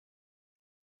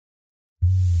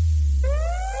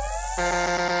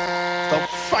Stop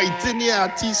fighting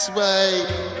here this way.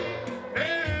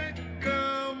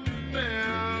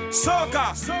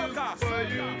 SOCA.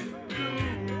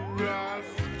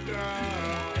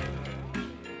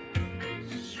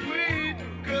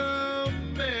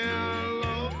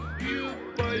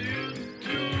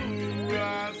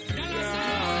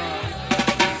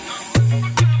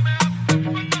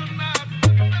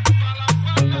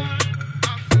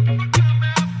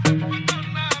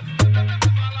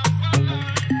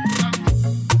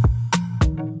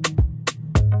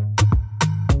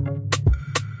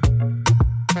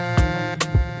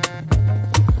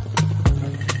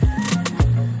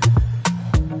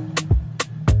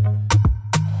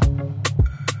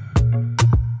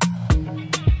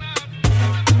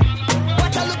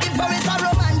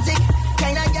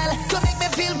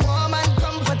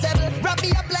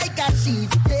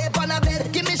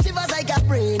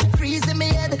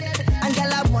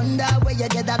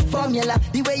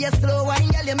 The way you slow wine,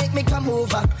 girl, you make me come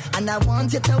over. And I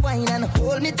want you to wine and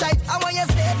hold me tight. I want you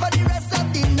to stay for the rest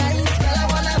of the night.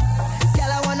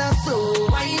 Girl, I wanna slow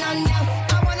wine on you.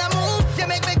 I wanna move, you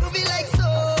make me groovy like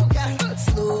SOCA.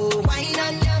 Slow wine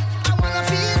on you. I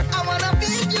wanna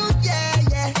feel you,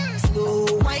 yeah. Slow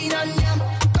wine on you.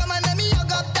 Come on, let me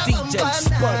hug up that DJ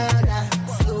banana.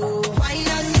 Slow wine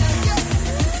on you, yeah.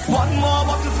 One more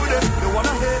bottle for them, they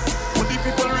wanna hate. Put the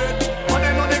people red, but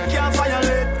they know they can't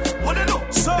violate. What they do?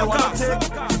 They wanna take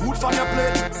food from your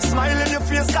plate. Smile in your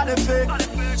face, got it fake.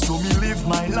 So me live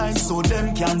my life so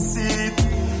them can see it.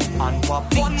 And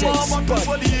pop one more bottle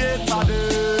for the hate of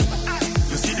them.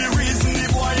 You see the reason the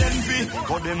boy envy.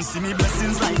 Cause them see me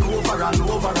blessings like over and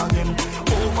over again.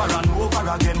 Over and over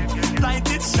again. Light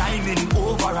it shining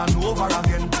over and over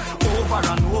again. Over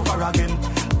and over again.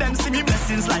 Them see me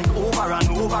blessings like over and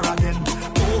over again.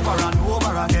 Over and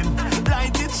over again.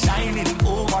 Light it shining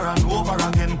over and over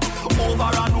again.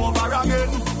 Over and over again.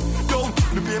 Yo,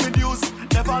 me pay me dues,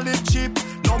 never live cheap.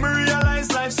 Now me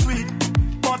realize life's sweet.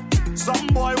 But some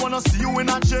boy wanna see you in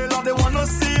a jail or they wanna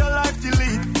see your life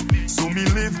delete. So me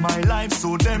live my life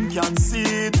so them can see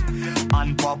it.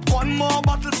 And pop one more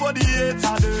bottle for the hate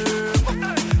of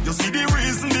them. You see the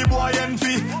reason the boy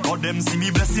envy. But them see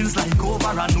me blessings like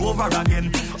over and over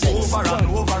again. Over and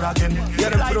over again.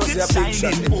 Like it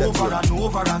shining over and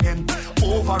over again.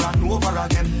 Over and over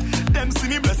again. Them see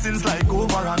me blessings like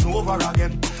over and over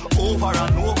again. Over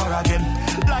and over again.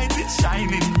 Light it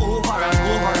shining over and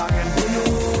over again.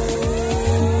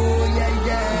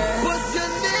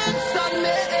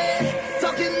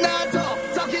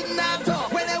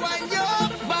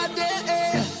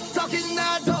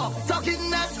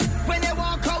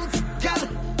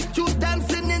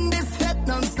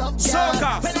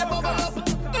 SOCA. When I bubble up,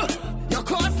 you're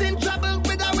causing trouble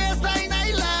with a waistline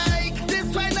I like.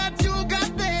 This wine that you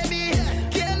got, baby,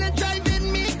 girl, it's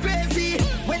driving me crazy.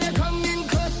 When you come in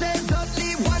close, there's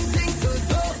only one thing to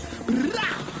do.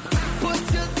 Put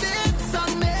your lips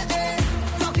on me,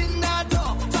 talking that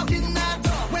talk.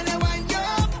 When I wind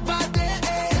your body,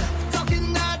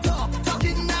 talking that talk.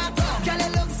 Girl, you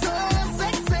look so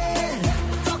sexy.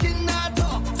 Talking that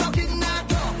talk.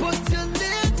 Put your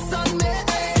lips on me.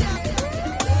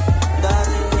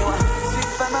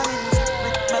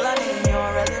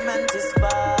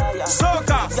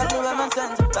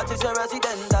 That is your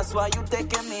residence, that's why you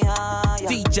taking me higher.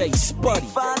 DJ Spuddy.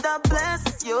 Father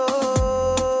bless you.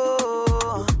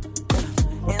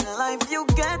 In life you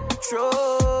get through.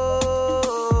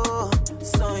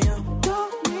 So you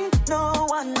don't need no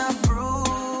one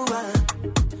approval.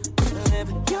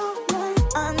 Live your life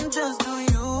and just do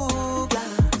you,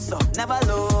 girl. So never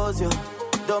lose you.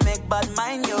 Don't make bad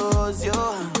mind use you.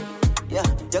 Yeah,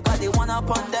 you got the one up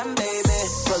on them, baby.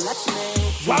 So let's make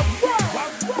it.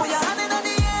 Put your hand in the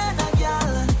air,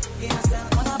 girl. Give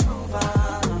yourself an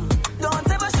approval. Don't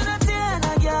ever should have taken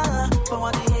a girl. For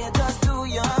what the haters do,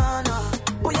 you know.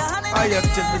 Put your hand in the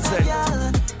air,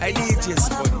 girl. I need you,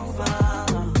 Spuddy.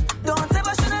 Don't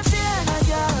ever should have taken a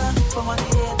girl. For what the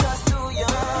haters do, you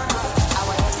know. I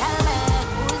wanna tell me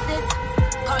who's this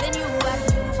calling you at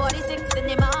 2:46 in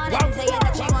the morning, saying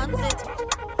that she wants it.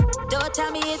 Don't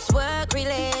tell me it's work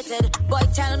related. Boy,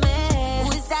 tell me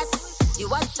who is that? You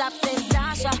WhatsApp says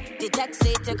Sasha. The text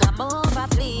say to come over,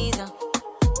 please.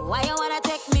 Why you wanna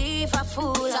take me for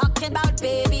fool? Talking about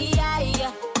baby,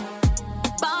 I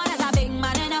born as a big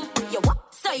man, you know. You what?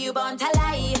 So you born to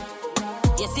lie.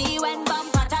 You see when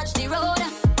bumper touch the road,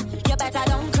 you better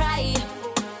don't cry.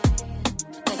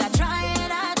 Cause I try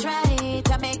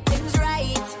to make things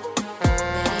right,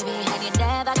 baby, and you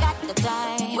never got the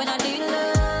time. When I need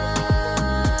love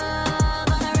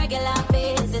on a regular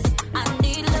basis, I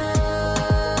need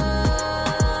love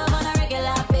on a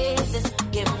regular basis.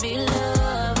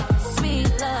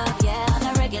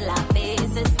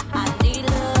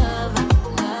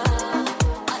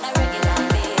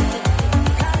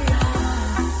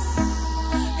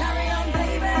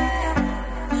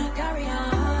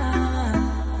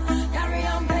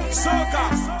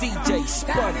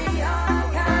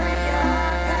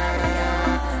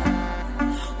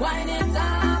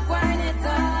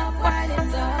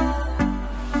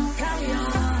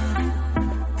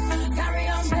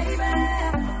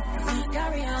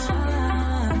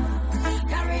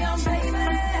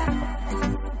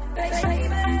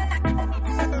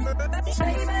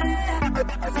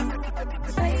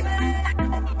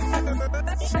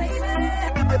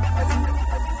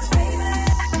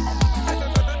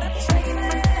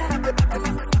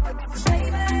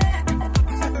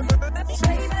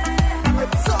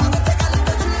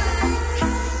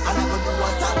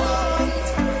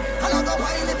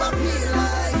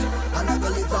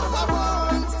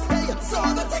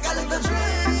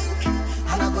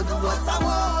 what I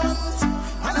want.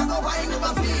 And I go wine if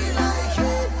I feel like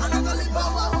it. And I go live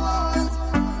how I want.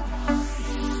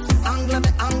 Angle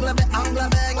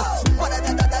bang. What a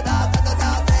da bang.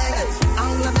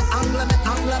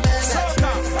 Angle bang.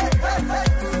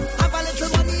 Have a little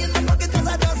money in the pocket 'cause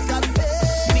I just got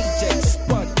paid. DJ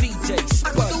Spud. I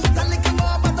could do it a little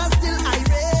more, but I'm still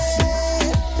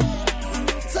irate.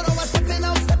 So now I'm stepping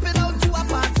out to a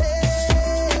party.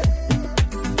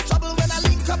 Trouble when I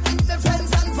link up with my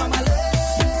friends and family.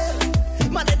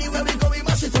 Man, anywhere we go, we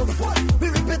mash it up. We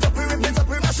rip it up, we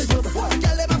mash it up.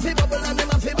 Girl, them a fi bubble and them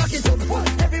a fi back it up.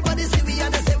 Everybody see we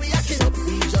and they say we act it up.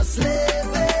 We just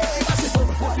slave it, mash it up.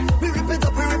 We rip it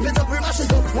up, we mash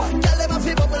it up. Girl, them a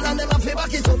fi bubble and them a fi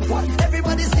back it up.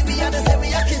 Everybody see we and they say we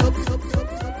act it up.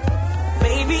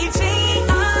 Baby, take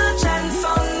a chance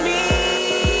on me.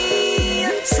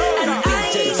 And I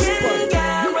can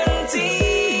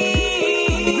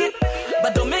guarantee.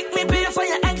 But don't make me pay for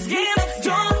your X games.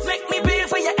 Don't make me pay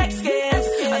for your X games.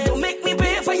 Don't make me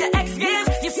pay for your X games.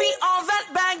 You see all that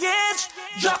baggage?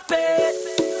 Drop it.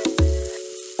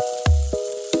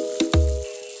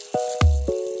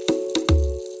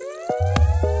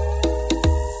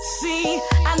 See,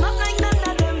 I'm not like none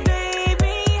of them,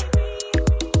 baby.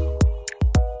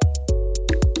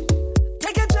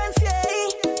 Take a chance, yeah.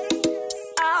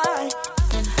 I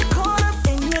caught up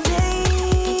in your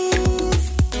days.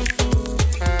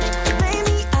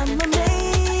 Baby, I'm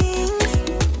amazed.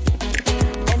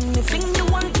 Anything you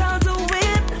want, I'll do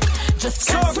it. Just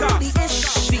cancel SOCA. the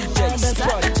issue. DJ There's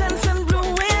Spud. a chance and blew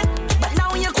it. But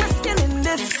now you're questioning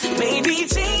this. Baby,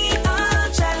 take a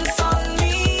chance on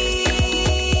me.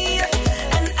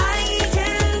 And I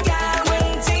can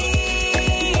guarantee.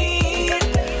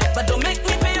 But don't make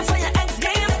me pay for your X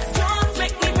games. Don't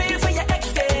make me pay for your X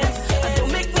games.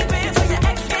 Don't make me pay for your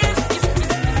X games.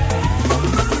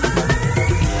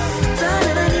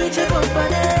 Darling, I need your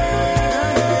company.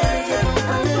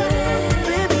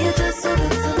 Baby, you're just so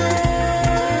good to me.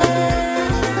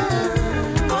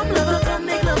 Come lover, come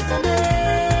make love to me.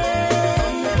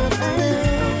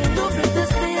 Don't break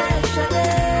this thing, actually.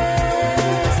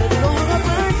 Say we gon' have a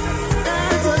burn.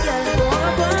 That's all, girl, we gon' have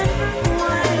a burn.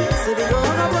 Why? Say we gon'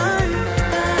 have a burn.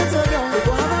 That's all, girl, we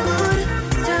gon' have a good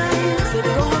time. Say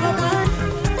we gon' have a burn.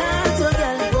 That's all,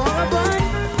 girl, we gon' have a burn.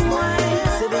 Why?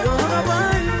 Say we gon' have a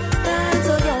burn. That's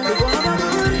all, girl, we gon' have a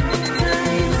good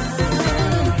time.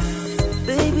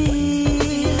 Baby,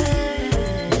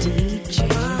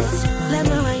 let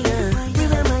me wine now, give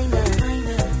me mine now.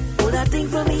 Hold that thing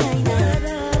for me, I know.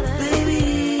 Baby,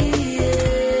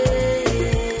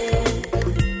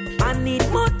 I need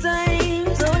more time,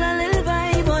 so a little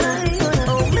vibe on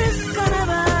oh, Miss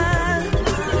Carnival.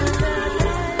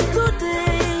 2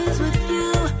 days with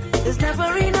you is never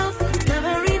enough,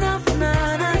 nah.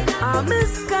 I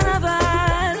miss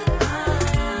Carnival.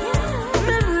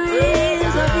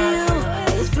 Memories of you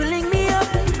is filling me up.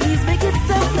 Please make it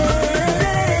stop.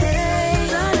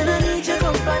 Darling, I need your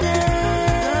company.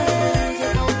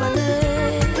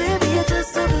 Baby, you're just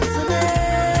so good to me.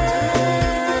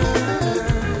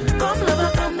 Come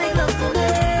lover, come make love to me.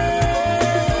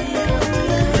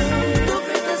 Don't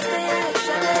break this thing,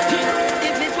 actually.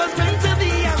 If it was meant to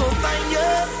be, I go find you.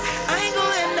 I ain't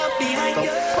gonna end up behind The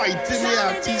you. fighting the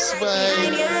artist, boy.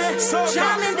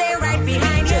 Jamming there right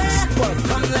behind you.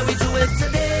 Come, let me do it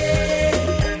today.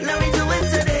 Let me do it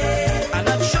today. I'm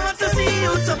not sure to see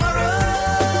you tomorrow.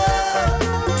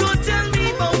 Don't tell me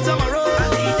about tomorrow. I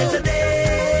need it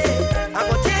today. I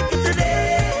will take it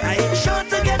today. I ain't sure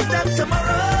to get that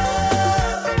tomorrow.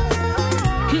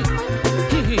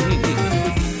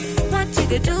 What you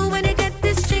could do when you get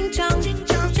this ching chong?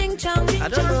 I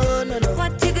don't know, no.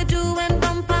 What you could do when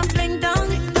bumper fling dong?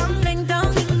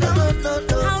 No.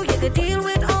 How you could deal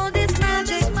with all this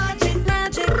magic?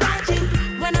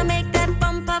 When I'm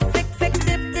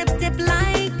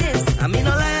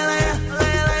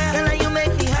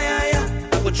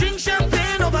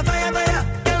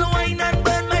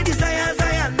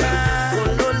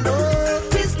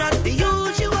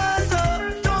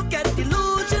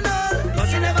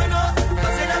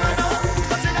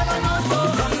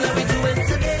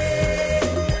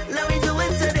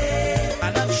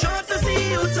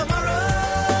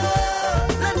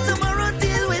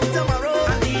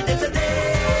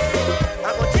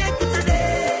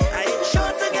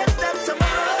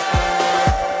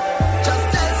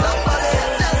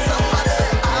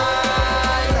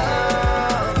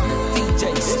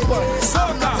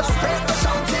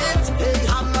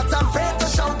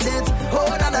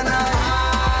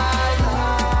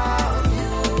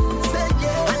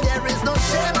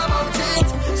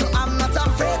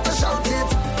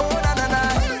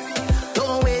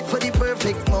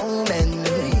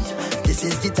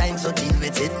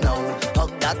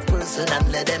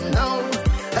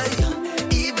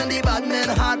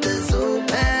heart is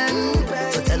open.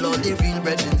 So tell all the real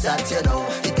brethren that you know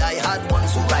the guy had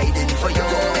ones who riding for you.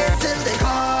 Don't wait till they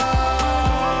come.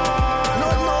 No.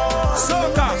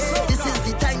 SOCA. This is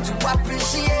the time to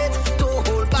appreciate. Don't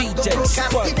hold back, DJ don't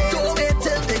procrastinate. Don't wait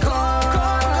till they come.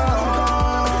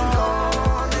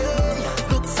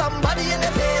 Look somebody in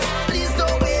the face. Please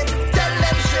don't wait. Tell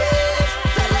them straight.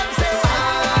 Tell them say I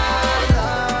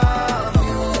love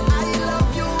you. I love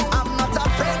you. I'm not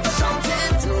afraid to shout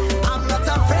it. I'm not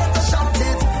afraid to shout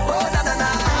it. Oh na na na.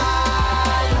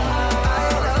 I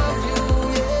love you.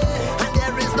 Yeah. And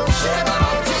there is no shame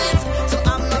about it. So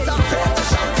I'm not afraid to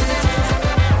shout it.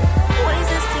 What is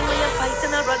this thing where you're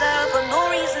fighting a brother? For no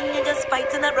reason, you're just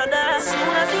fighting a brother.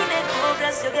 Soon as he make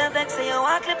progress, you get vexed. Say you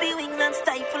walk clippy wings and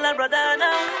stifle a brother.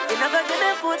 Now, you never give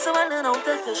me food, so I learn how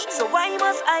to fish. So why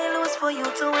must I lose for you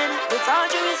to win? With all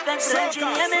due respect, to the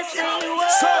GMS saying,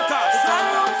 SOCA. it's all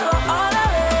room for all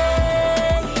of it.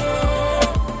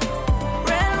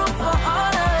 Red room for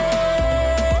all of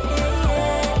it.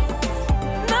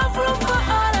 Enough room for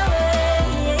all of it.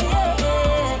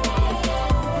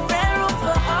 Red room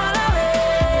for all of it.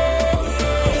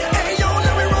 Hey yo,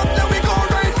 let me rock, let me go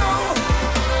right now.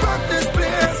 Rock this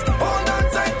place, hold on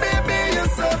tight, baby,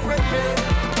 you're so with me.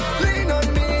 Lean on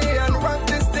me and rock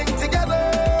this thing together.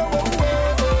 Whoa, whoa,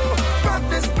 whoa. Rock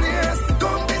this place,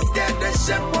 don't be scared, the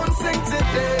ship won't sink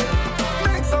today.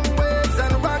 Make some waves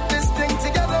and rock this thing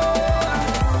together.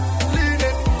 Lean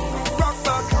it, rock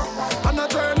back, and I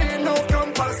turn in no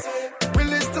compass.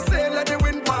 Release the sail, let the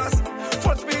wind pass.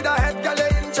 Full speed ahead, girl,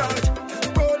 you're in charge.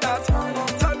 Roll that,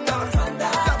 turn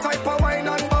that type of wine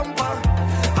and bumper.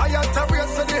 I had to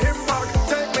race to the hip back,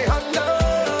 take me under.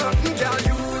 Girl,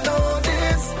 you know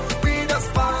this, we just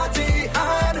party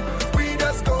hard, we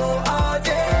just go all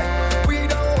day. We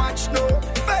don't watch no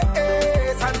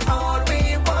face, and all we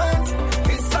want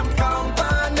is some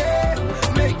company,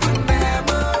 making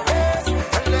memories,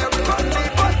 and everybody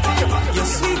party. Your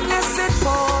sweetness is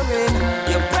pouring,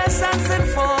 your presence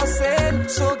enforcing.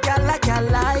 So gal like a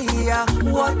liar,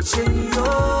 watching you.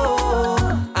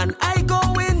 And I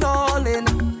going all in,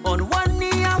 on one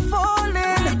knee I'm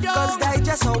falling. Cause I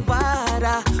just so bad,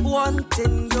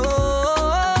 wanting you.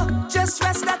 Just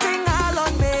rest that thing all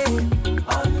on me.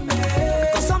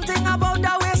 Cause something about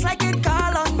that waist like it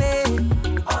call on me.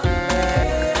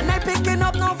 And I picking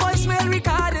up no voicemail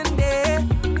recording there.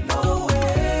 No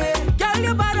way. Girl,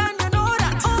 you bad and you know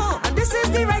that. And this is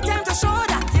the right time to show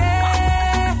that.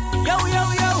 Yeah. Yo.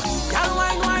 Girl,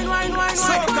 wine.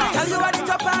 SOCA. Girl, you at the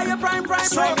top of your prime.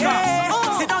 SOCA.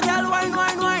 Yeah. Sit down, girl, wine.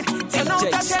 10 out of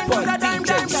 10, use a dime.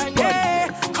 Yeah.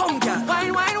 Come, girl,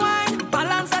 wine.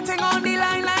 Balance that thing on the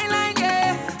line.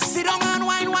 Yeah. Sit down and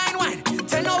wine.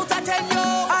 10 out of 10, yo.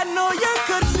 I know you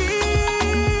could feel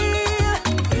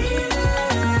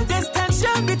this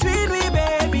tension between we,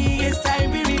 baby. It's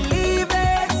time we relieve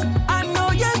it. I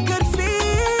know you could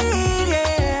feel,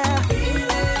 yeah.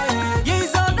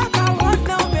 You's all that I want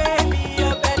now, baby. You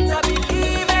better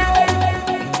believe it.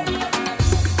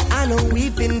 I know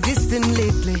we've been distant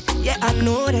lately. Yeah, I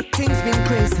know that things been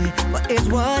crazy, but it's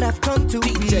what I've come to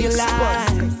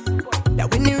realize. That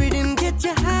when the rhythm get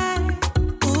you high,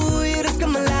 ooh, you just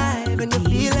come alive, and you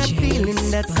feel that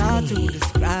feeling that's hard to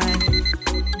describe.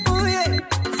 Oh yeah,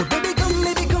 so baby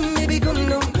come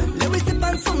down. Let me sip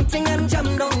on something and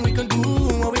jam down. We can do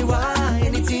what we want,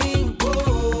 anything.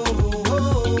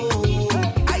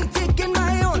 I taking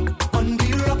my own on the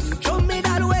rocks. Show me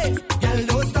that way, girl,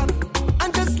 don't stop.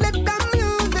 And just let the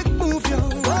music move your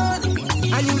body.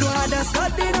 And you don't have to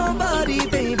study nobody,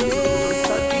 baby.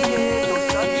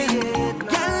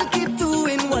 Girl, keep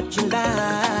doing what you like.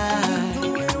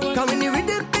 Come when the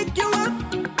rhythm pick you up,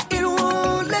 it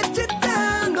won't let you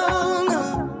down, no.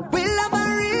 We'll have a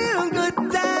real good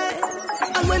time.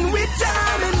 And when we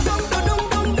jamming, dum,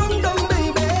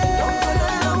 baby.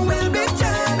 We'll be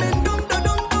jamming, dum,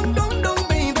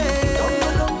 baby.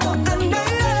 And I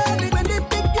love it when they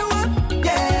pick you up,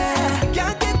 yeah.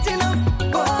 Can't get enough,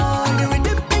 boy. The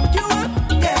rhythm pick you up,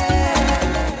 yeah.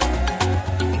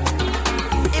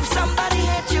 If somebody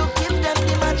hate you, give them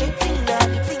the magic finger,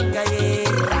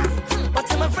 yeah. But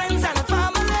to my friends and the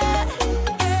family,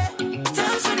 yeah.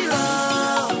 Thanks for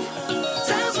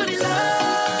the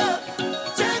love.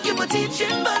 Thank you for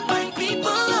teaching bad mind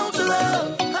people how to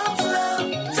love.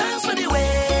 Thanks for the way.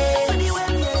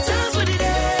 Thanks for the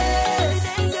days.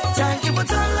 Thank you for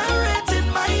tolerating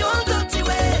my own dirty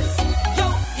ways. Yo,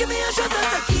 give me a shot of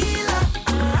tequila.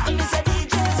 And me say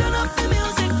DJ, turn up the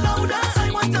music louder. I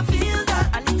want to feel that.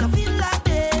 I need to feel like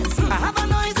this. I have a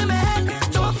noise in my head,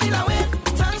 don't feel away.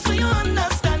 Thanks for your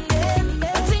understanding.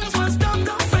 When things was done,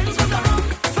 friends was around,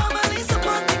 family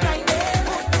support the kind.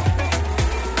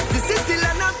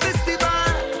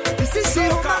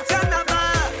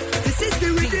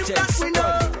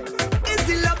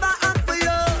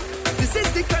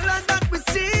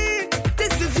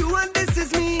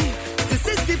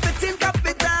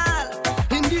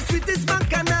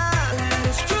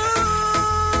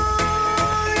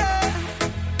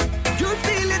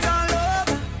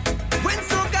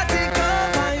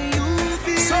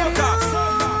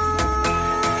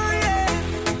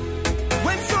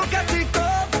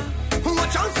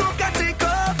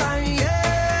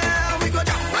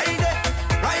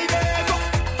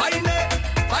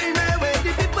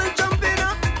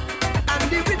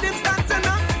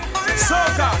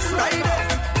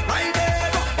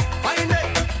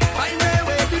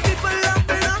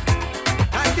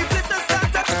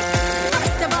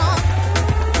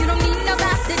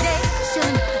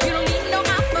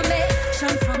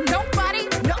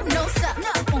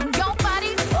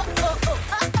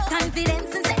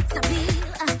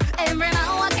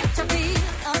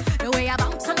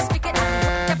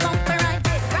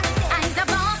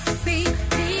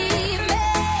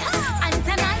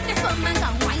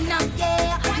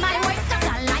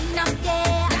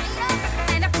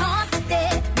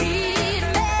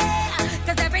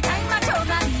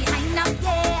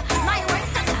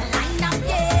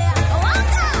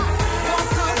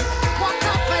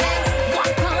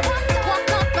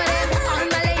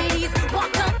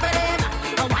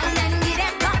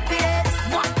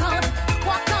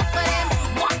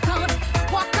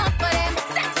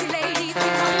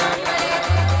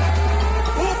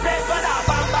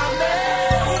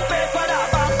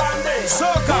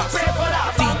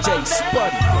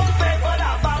 Who pay for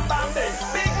that bam bam day?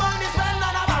 Big money spend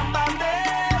on a bam bam day.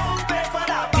 Who pay for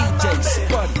that bam bam day?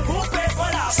 Spuddy. Who pay for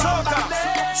that bam bam day?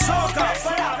 Soca. Who pay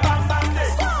for that bam bam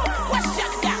day?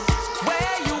 Question that.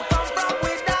 Where you come from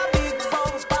with that big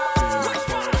bumper?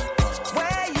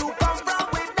 Where you come from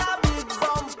with that big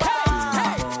bumper?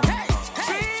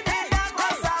 Treated that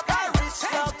was a very rich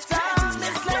doctor,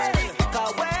 Miss Lady.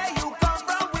 'Cause where you come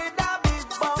from with that big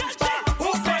bumper? Who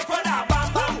pay for that bam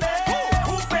bam day?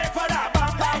 Who pay for that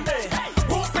bam bam day?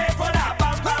 Who pay for that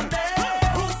bam bam day?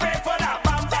 Who pay for that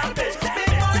bam bam day?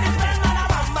 Big money spend on a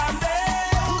bam bam day.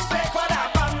 Who pay for that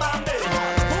bam bam day?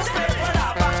 Who pay for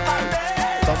that bam bam day?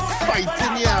 The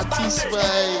fighting the artist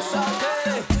way.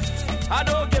 I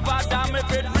don't give a damn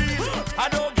if it real. I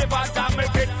don't give a damn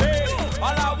if it fake.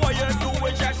 All I want you to do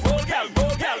is just roll it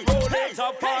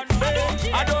up on me.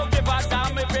 I don't give a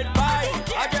damn if it bite.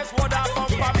 I just want that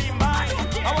bumper be mine.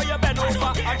 I want you bend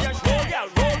over and just roll, girl.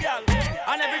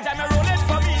 And every time you roll it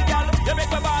for me, girl, you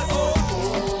make my ball go.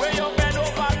 When you bend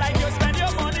over like you spend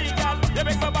your money, girl, you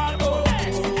make my ball go.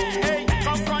 Hey,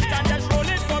 come front and just roll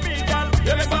it for me, girl,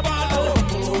 you make my ball go.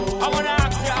 I wanna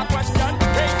ask you a question.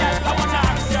 Hey, girl, I wanna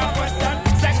ask you a question.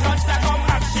 Seconds to come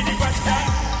ask you the question.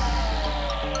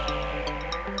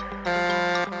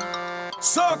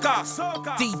 Soca.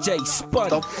 DJ Spuddy.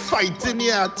 The fighting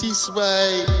the artist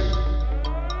way.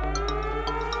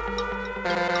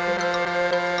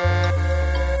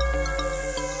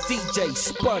 DJ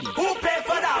Spuddy. Who pay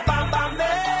for that bam bam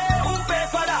day? Who pay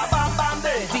for that bam bam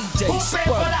day? DJ Who pay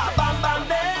for Spuddy. that bam bam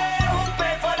day? Who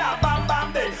pay for that bam bam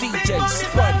day? DJ Big money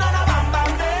Spuddy. spend on a bam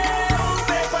bam day. Who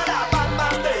pay for that bam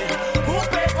bam day? Who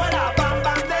pay for that bam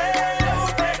bam day? Who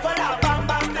pay for that bam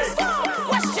bam day?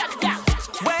 Question that.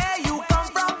 Where you come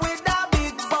from with that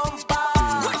big bumper?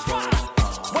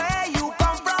 Where you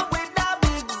come from with that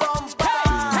big bumper?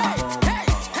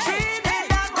 Treated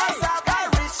that was a very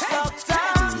rich doctor,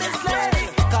 Miss Lady.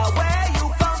 'Cause where you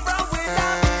come from with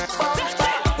that big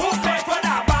bumper? Who pay for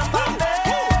that bam bam day?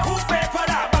 Who pay for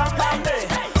that bam bam day?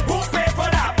 Who pay for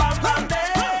that bam bam day?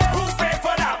 Who pay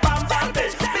for that bam bam day?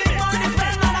 Big money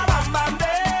spend on a bam bam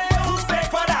day. Who pay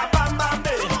for that bam bam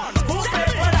day? Who pay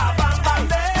for that bam bam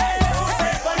day? Who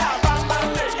pay for that bam bam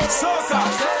day? Soca.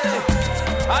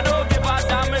 I don't give a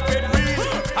damn if it real.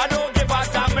 I don't give a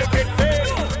damn if it fake.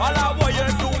 All I want you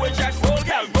to do is just roll it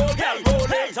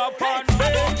up on me.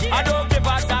 I don't give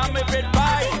a damn if it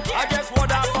bite. I just want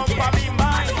that bumper be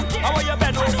mine. I want you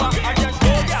bend over and just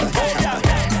roll.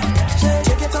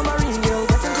 Shake it, tambourine girl,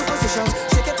 get into position.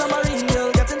 Shake it, tambourine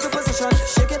girl, get into position.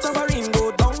 Shake it, tambourine,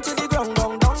 go down to the ground,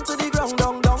 down to the ground,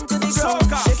 down to the ground.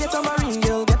 Soca. Shake it, tambourine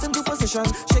girl, get into position.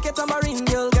 Shake it, tambourine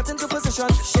girl, get into position.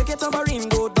 Shake it, tambourine,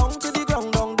 go down to the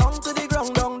ground, down to the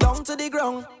ground, down to the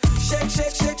ground.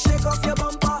 Shake off your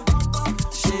bumper.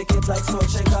 Shake it like salt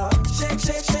shaker.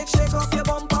 Shake off your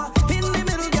bumper. In the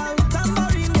middle, girl,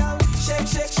 tambourine girl.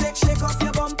 Shake off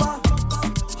your bumper.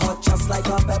 Hot just like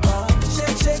a pepper.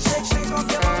 Shake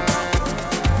off your bumper.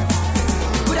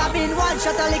 Could have been one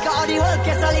shot of liquor or the whole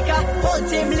case of liquor. Whole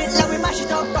team lit, now we mash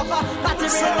it up proper. Party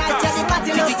real nice, yeah, the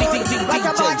party look good. Right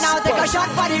about now, take a shot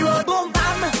for the road. Boom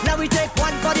bam, now we take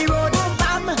one for the road. Boom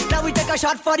bam, now we take a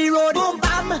shot for the road. Boom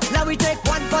bam, now we take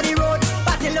one for the road.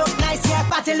 Party look nice, yeah,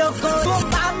 party look good. Boom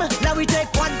bam, now we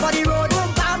take one for the road.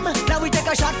 Boom bam, now we take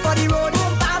a shot for the road.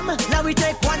 Boom bam, now we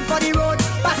take one for the road.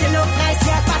 Party look nice,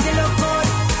 yeah, party look good.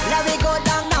 Now we go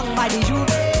down by the Juve.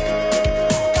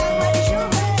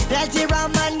 Plenty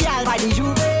rum and gal by the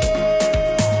Juve.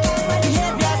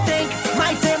 Behavior stink,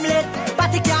 my team lit.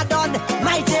 Party car done,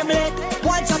 my team lit.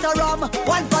 One shot of rum,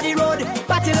 one for the road.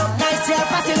 Party look nice, yeah,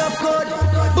 party look good.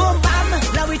 Boom bam,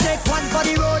 now we take one for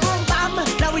the road. Boom bam,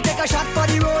 now we take a shot for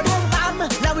the road. Boom bam,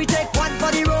 now we take one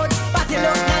for the road. Party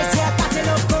look nice, yeah, party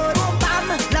look good. Boom bam,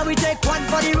 now we take one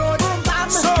for the road. Boom bam,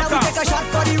 now we take a shot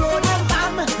for the road. Boom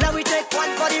bam, now we take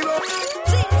one for the road.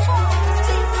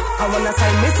 I wanna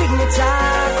sign my signature,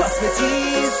 cross my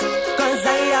T's, 'cause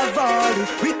I have all the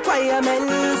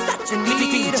requirements that you need.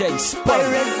 DJ My Spuddy.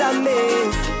 resume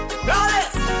is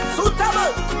flawless,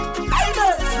 suitable,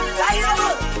 diverse,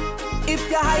 reliable. If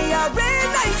you're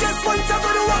hiring, I just want to go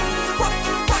to work.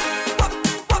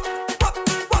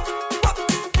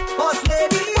 Boss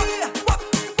lady,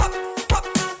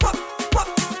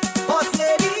 boss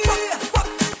lady.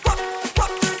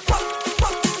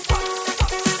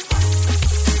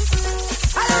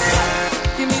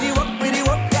 Give me the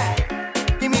work, yeah.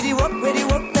 Give me the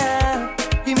work, now.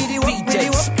 Give me the work, DJ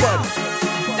Spuddy.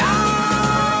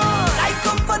 I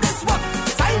come for this work.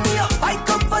 Sign me up. I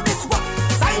come for this work.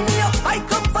 Sign me up. I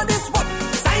come for this work.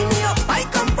 Sign me up. I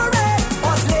come for it.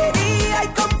 Boss lady, I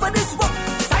come for this work.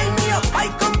 Sign me up. I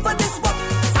come for this work.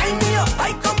 Sign me up.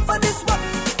 I come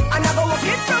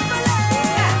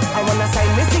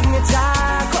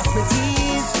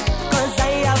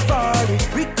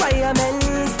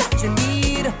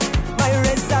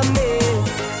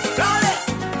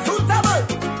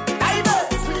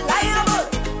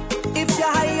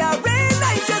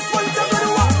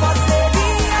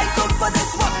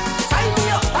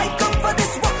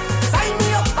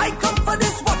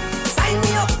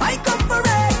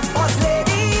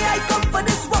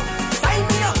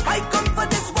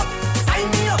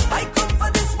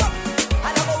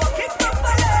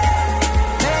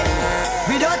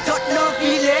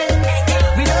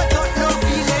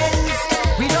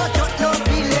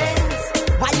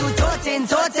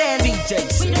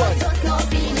We don't Spuddy. touch no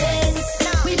feelings.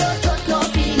 We don't touch no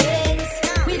feelings.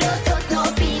 We don't touch no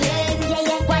feelings. Yeah,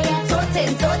 yeah, why you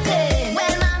touching, touching?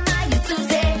 Well, mama used to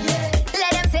say,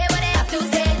 let them say what they have to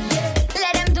say.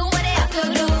 Let them do what they have to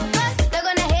do. 'Cause they're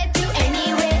gonna hate you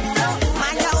anyway. So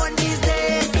mind your own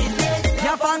business,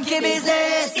 your funky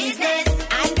business.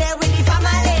 I'm there with the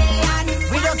family, and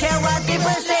we don't care what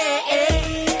people say.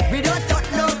 We don't touch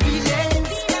no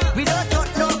feelings. We don't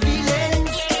touch no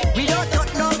feelings. We don't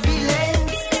touch no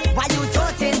feelings. Why you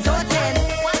touching?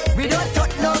 We don't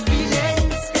touch no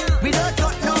feelings. We don't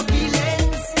touch no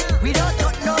feelings. We don't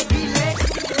touch no feelings.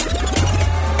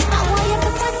 I want you to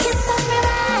put a kiss on me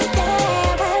right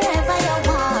there, wherever you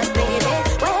want, baby.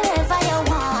 Wherever you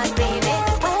want, baby.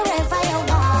 Wherever you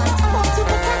want. I want you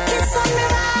to put a kiss on me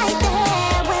right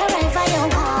there, wherever you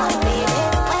want, baby.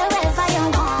 Wherever you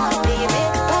want, baby.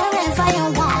 Wherever you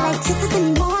want. I like kisses in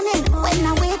the morning when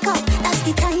I wake up. That's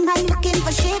the time I'm looking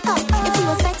for shake up. If we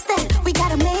was vexed, then we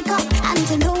gotta make up. And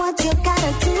you know what you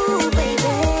gotta do,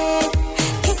 baby.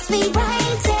 Kiss me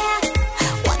right there.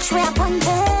 Watch where I'm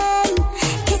pointing.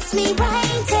 Kiss me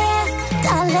right there,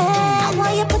 darling. I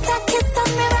want you to put a kiss on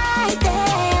me right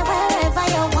there, wherever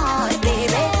you want,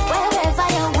 baby. Wherever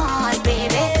you want,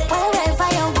 baby. Wherever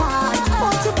you want.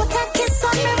 Won't you put a kiss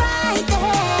on me right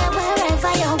there,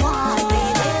 wherever you want,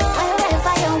 baby.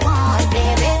 Wherever you want,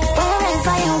 baby.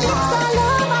 Wherever you want. Lips all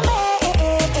over me,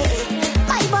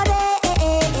 my body.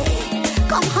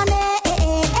 Come honey,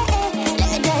 let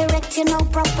me direct you now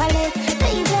properly,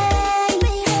 baby.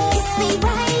 Kiss me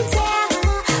right there.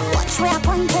 Watch where I'm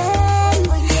pointing.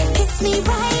 Kiss me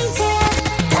right there,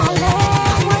 darling.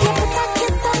 I want you to put a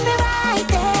kiss on me right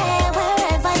there,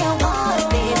 wherever you want,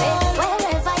 baby.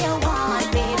 Wherever you want,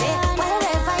 baby.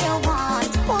 Wherever you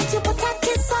want. Won't you put a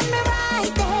kiss on me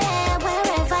right there,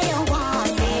 wherever you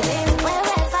want, baby.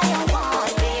 Wherever you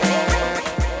want, baby.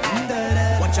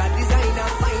 Watch her designer,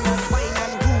 finance, wine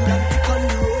and good and tick on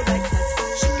the road like that.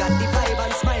 She got the vibe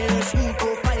and smile, her smooth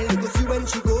profile. You go see when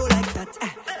she go like that.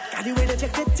 Got the way that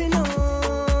you're getting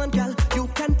on, girl. You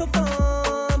can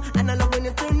perform, and I love when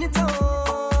you turn it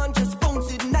on. Just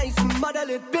bounce it nice and model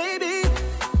it, baby.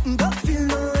 Don't feel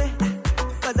no way,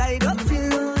 'cause I don't feel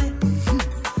no way.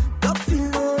 Don't feel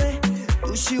no way.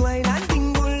 Do she wine and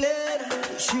dingle it?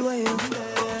 Do she wine?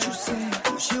 You say,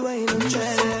 do she wine?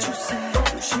 You say,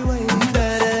 do she wine?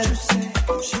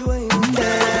 She wine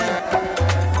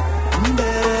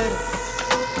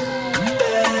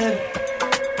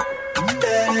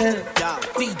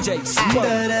DJ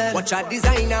Spuddy. Watch her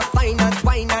designer, finance,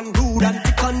 wine and rude and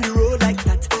tick on the road like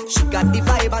that. She got the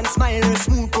vibe and smile, her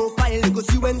smooth profile. You go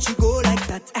see when she go like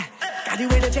that. Got the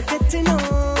way that you're getting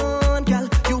on, girl.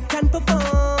 You can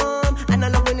perform, and I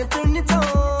love when you turn it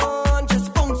on.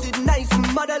 Just bounce it nice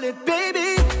and model it,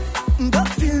 baby. Don't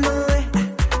feel no way,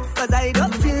 'cause I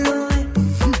don't feel no way.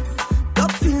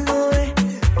 Don't feel no way.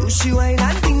 Do she wine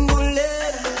and dingle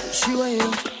it? Do she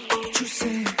wine? You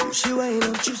say, do she wine?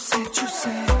 You say,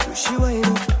 do she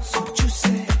wine? So you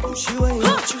say, do she wine? I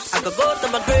go to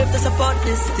my grave to support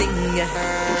this thing, yeah.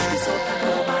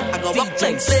 I go walk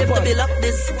like slave to build up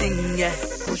this thing, yeah.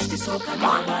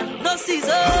 No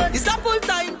season, it's a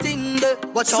full-time thing,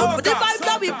 watch out for the vibes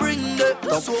that we bring,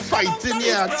 Stop fighting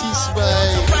the artist, boy.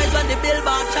 surprise when the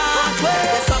billboard chart,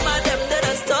 yeah. Some of them that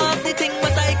are stop the thing,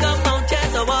 but I come out here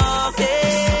to walk it.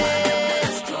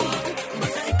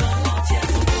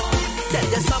 Tell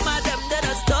you some of them that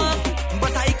are stop,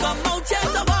 but I come out here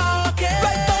to walk it.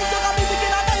 Right now, so I'm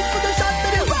begin a nice put a shot to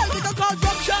the world with a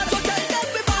construction. So tell them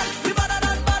we bad, we better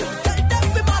than bad. Tell them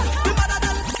we bad, we better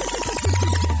than.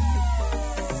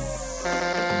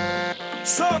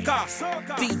 SOCA.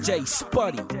 DJ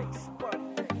Spuddy.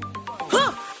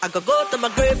 I go to my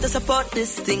grave to support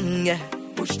this thing, yeah.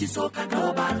 Push the SOCA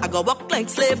global. I go walk like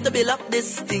slave to build up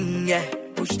this thing, yeah.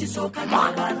 Push the SOCA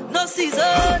global. No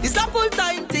season, it's a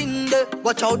full-time thing,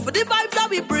 watch out for the vibes that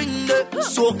we bring,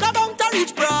 SOCA bound to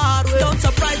reach Broadway. Don't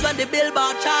surprise when the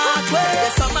billboard chart, yeah.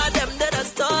 Some of them that are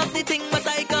stop the thing, but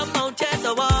I come out here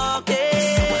to walk it.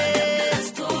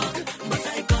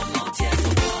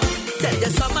 Tell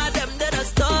you some of them that are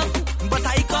stop, but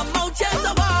I come out here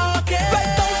to walk it.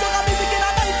 Right now, so I'm begin a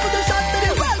nice put a shot to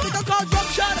the world with a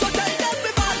construction. So tell them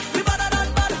we bad, we better than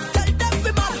bad. Tell them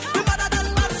we bad, we better than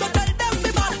bad. So tell them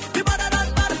we bad, we better than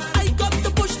bad. I come to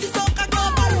push the SOCA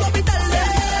global, what we tell them.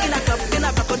 In a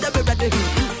club, they be ready.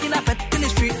 In a fete, in the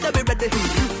street, they be ready.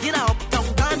 In a uptown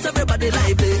dance, everybody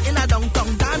lively. In a downtown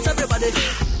dance, everybody.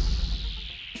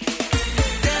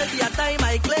 There'll be a time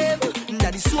I claim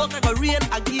that the SOCA go rain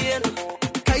again.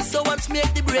 Kaiso wants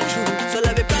make the breakthrough, so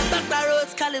let me plant back the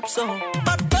rose calypso.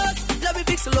 But first, let that we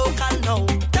fix local now.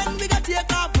 Then we got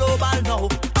take off global now.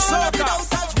 SOCA. Without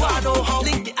touch one know how.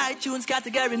 Link the iTunes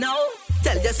category now.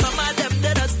 Tell you some of them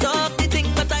that I stop the thing,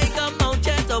 but I come out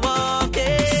yet to walk it.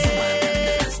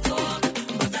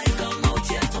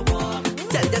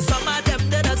 Tell you some of them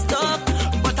that I stop,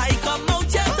 but I come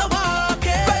out yet to walk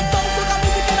it. Right now, so got me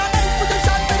picking a knife with the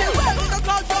shot with it. Well, look at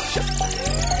construction.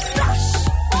 Flash.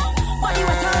 Body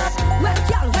wet up. Well,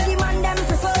 girl, when the man them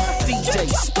prefer. DJ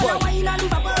Spuddy. Wine and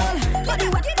bubble. Body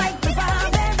wet like prefer,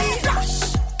 baby. Flash.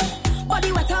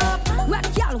 Body wet up. Well,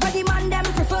 girl, when the man them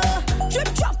prefer. Drip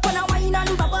drop on a wine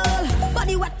and bubble.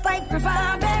 Body wet like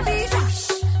prefer, baby. Flash.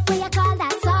 What you call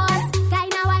that sauce?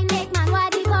 Kinda wine make man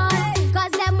what it cause.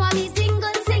 Cause them want me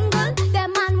single, single.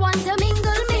 Them man want to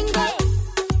mingle, mingle.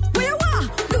 Where you are?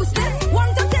 Loose this.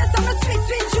 Want to taste some sweet,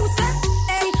 sweet juice.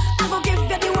 Hey, I will give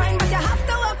you the wine, but you have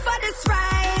to work for this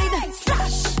ride.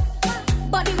 Flash.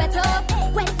 Body wet up.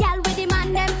 Wet gal with the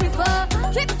man them prefer.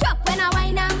 Drip drop when I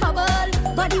wine and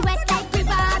bubble. Body wet like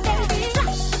river, baby.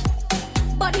 Flash.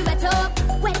 Body wet up.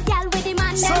 Wet gal with the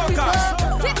man them SOCA.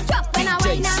 prefer. Drip drop when I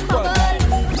wine and bubble.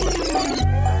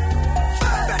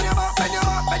 Bend your back, bend your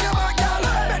back, bend your back, girl.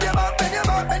 Bend your back, bend your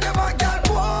back, bend your back, girl.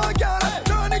 Whoa, girl.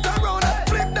 Turn it around,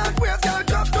 flip that waist, girl.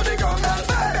 Drop to the ground, girl.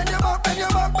 Bend your back, bend your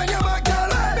back, bend your back, girl.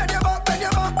 Bend your back, bend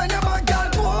your back, bend your back, girl.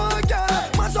 Whoa, girl.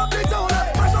 Mash up the town,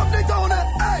 mash up the town.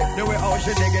 Hey. The way how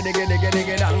she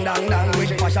diggy, dang, dang, dang.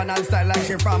 With fashion and style like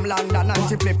she from London. And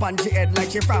she flip on she head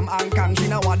like she from Hong Kong. She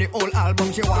not want the whole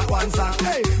album, she want one song.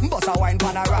 Hey, bust a wine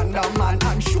pan a random man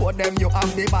and show them you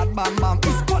have the bad bam bam.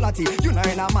 It's quality, you know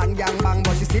in a man gang bang,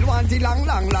 but she still want it long,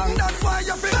 long, long. That's why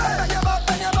you feel bend your back,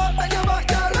 bend your back, bend your back,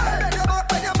 girl. Bend your back,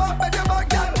 bend your back, bend your back,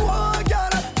 girl. Whoa,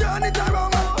 girl. Turn it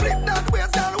around, flip that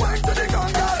waist, girl. Wine to the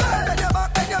ground, girl. Bend your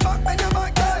back, bend your back, bend your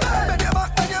back, girl. Bend your back,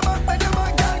 bend your back, bend your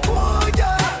back, girl. Whoa,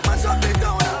 girl. Mash up the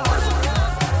town.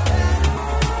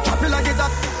 Drop it like it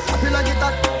up, drop it like it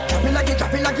up. Drop it like it,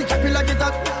 drop it like it, drop it like it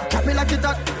up. Drop it like it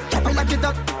up, drop it like it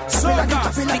up. Drop it like it,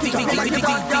 drop it like it, drop it like it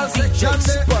up. Girl section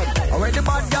there. Already the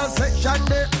bad girl section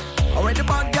there. Already the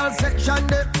bad girl section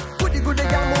there. Goody goody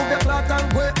girl move your cloth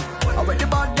and way. Already the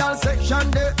bad girl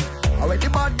section there. Already the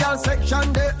bad girl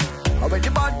section there. Already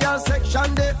the bad girl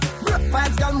section there.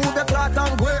 Vibes girl move your cloth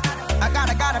and way. I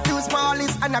got a few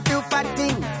smallies and a few fat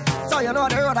things. So you know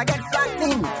the road I get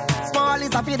flattening.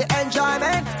 Smallies I feel the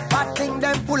enjoyment. Fat thing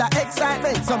them full of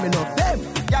excitement. So me love them.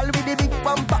 Girl with the big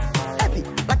bumper. Heavy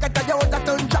like a Toyota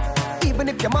Tundra. Even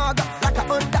if you're maga like a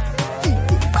Honda.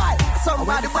 55.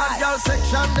 Somebody bad girl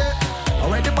section there.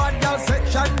 Already bad girl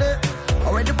section there.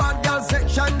 Already bad girl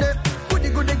section there. Goody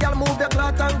girl move your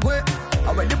cloth and way.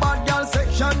 Already bad girl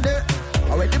section there.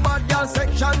 Already bad girl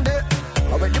section there.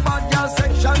 Already bad girl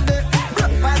section there.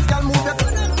 Fast girl move your cloth.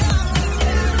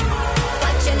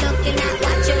 What you looking at?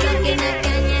 What you looking at?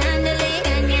 Can you handle it?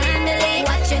 Can you handle it?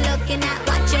 What you looking at?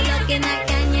 What you looking at?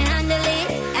 Can you handle it?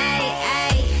 Ay,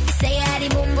 ay. Say I the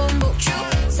boom boom boom.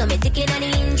 So me ticking on the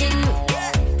engine.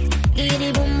 Give me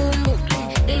the boom boom boom.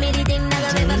 Give me the thing that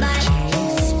got me bad.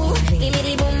 Ooh, give me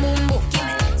the boom boom boom.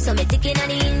 So me ticking on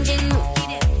the engine.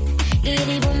 Give me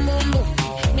the boom boom boom.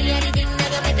 Me and the thing that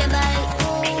got me bad.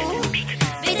 Ooh,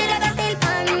 beat it like a steel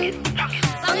pan.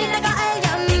 Bang it like a oil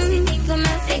drum.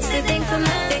 Fix the thing for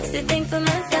me, fix the thing for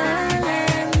my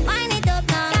darling. Wind it up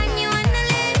now, can you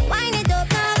handle it? Wind it up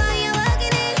now, how you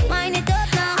working it? Wind it up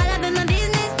now, all up in my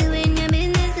business, doing your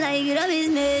business like your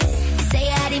business. Say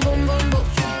I the boom boom boom,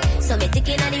 so me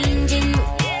ticking on the engine.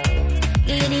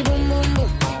 Give me the boom boom boom,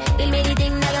 give me the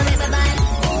thing that got me bad.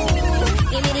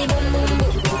 Give me the boom boom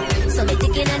boom, so me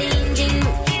ticking on the engine.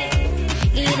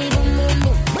 Give me the boom boom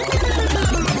boom.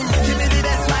 Give me the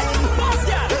best wine. Boss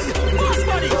girl, boss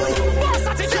body, boss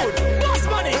attitude, boss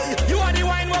money. You are the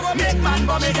wine where we make man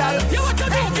bummy girl. You want to do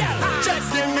girl? Just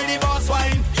give me the boss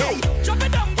wine. Hey, drop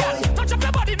it down girl, touch up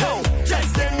your body now.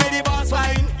 Just give me the boss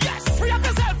wine. Yes, free up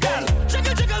yourself girl,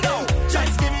 jiggle jiggle now.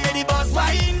 Just give me the boss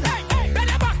wine. Hey, hey, bend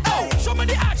your back now, show me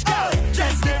the arch girl.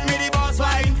 Just give me the boss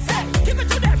wine. Say, give it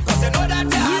to them 'cause you know that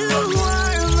they are You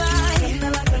are mine.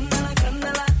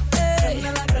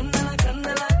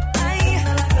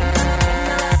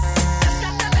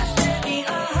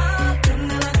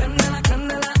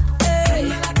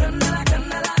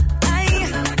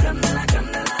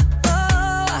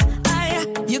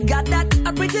 You got that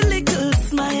a pretty little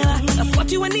smile. I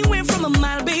spot you anywhere from a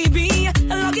mile, baby.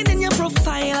 Log it in your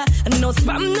profile. No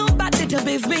spam, no bad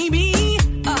database, baby.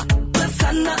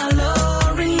 Persona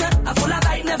alluring. Full of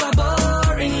light, never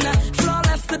boring.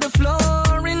 Flawless to the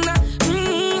flooring.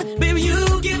 Baby,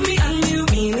 you give me a new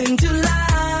meaning to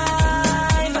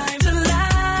life. To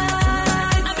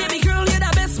life. Baby girl, you're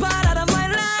the best part out of my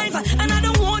life. And I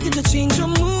don't want you to change your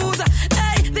mood.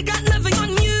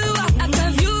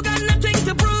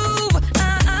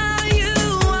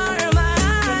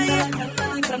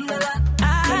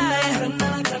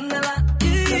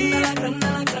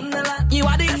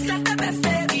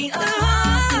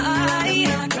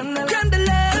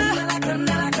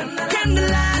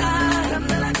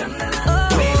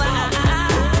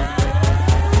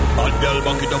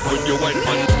 girl bunk it up when you wine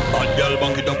pan. Bad girl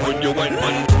bunk it up when you wine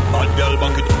pan. Bad girl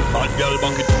bunk it, bad girl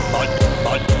bunk it,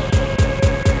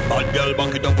 bad girl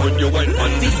bunk it up when you wine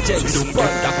pan. DJ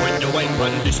Spuddy up when you wine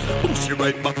pan. This boost you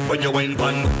right back when you wine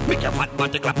pan. Make your fat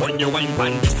body clap when you wine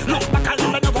pan. This long back and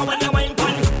long over when you wine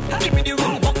pan. Give me the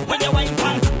room walk when you wine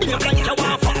pan. Be a blank you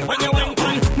want fuck when you wine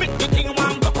pan. Make the thing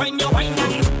warm up when you wine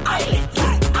pan. I lit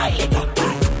up, I lit up,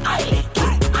 I lit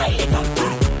up, I lit up,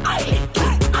 I lit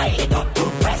up, I lit up.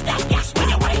 Press that gas when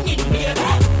you wine in me. I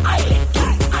lit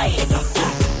up, I lit up,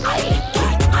 I lit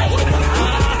up, I lit up,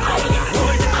 I lit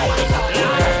up, I lit up.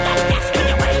 Press that gas when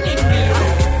you wine in me.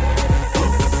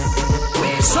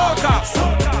 SOCA.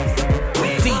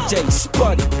 DJ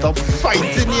Spuddy. The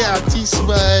fighting artist,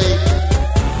 man.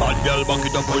 Bad girl bunk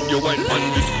it up when you wine pan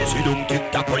this. She don't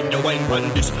tick tock when you wine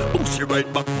pan this. Boost you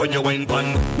right back when you wine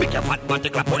pan. Make your fat body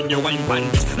clap when you wine pan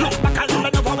this. Long back and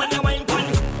long over when you wine pan.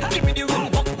 Give me the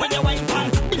room walk when you wine pan.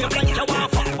 Be a blank you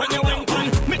want fuck when you wine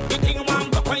pan. Make the thing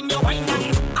warm up when you wine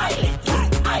pan. I lit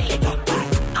up, I lit up,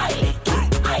 I lit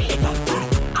up, I lit up,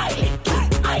 I lit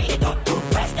up, I lit up.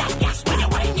 Press that gas when you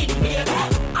wine in me.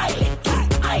 I lit up,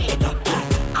 I lit up,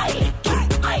 I lit up,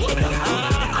 I lit up,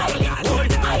 I lit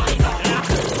up, I lit up.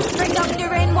 Bring down the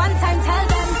rain one time, tell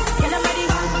them, get them ready.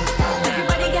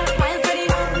 Everybody get wild for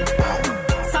it.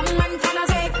 Some man cannot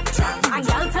take, and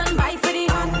y'all turn by for it.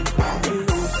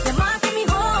 The market me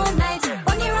whole night,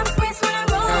 on your rough waist when I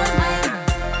roll mine.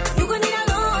 You gon' need a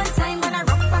long time when I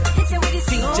rock back, hit you with the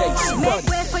slow. DJ Spuddy. Make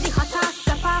way for the hotter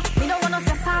stepper. Me don't want no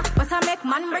cessa, but I make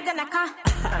man break the necker.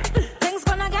 Things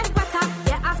gonna get better,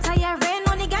 yeah, after your rain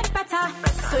only get better.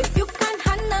 So if you can't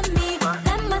handle me,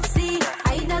 let me see.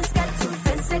 I just get too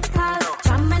physical,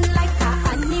 jamming like an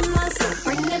animal, so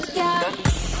bring it, girl.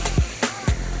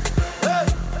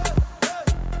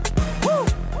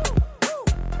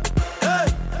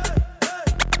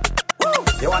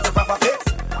 You want a proper fix?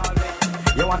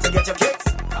 You want to get your kicks?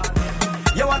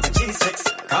 You want a cheese fix?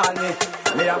 Call me.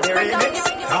 Me have the remix.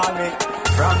 Call me.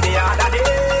 From the other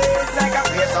days, like I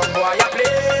play some boy I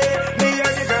play. Me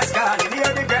hear the girls calling,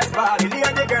 hear the girls bawling,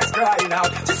 hear the girls crying out.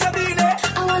 She said, "Be there."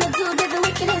 I wanna do the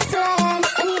wickedest thing.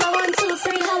 I need a 1, 2,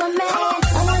 3, how a man.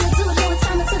 I wanna do the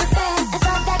time to the fan. I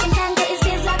thought that can handle his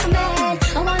feels like a man.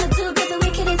 I wanna do the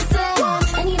wickedest thing.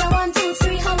 I need a 1, 2,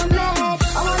 3, how a man.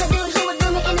 I wanna do he would do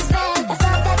me in his van. I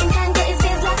thought that can handle his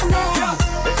feels like a man.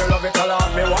 If you love it, allow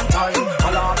me one time.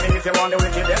 Allow me if you want the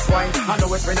wickedest wine. I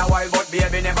know it's been a while, but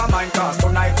baby, never mind. Cause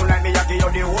tonight me, I give you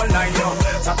the whole line, yo.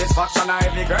 Satisfaction, I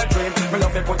every girl dream. Me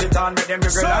love to put it on, make them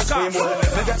girl and scream.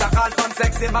 Me get a call from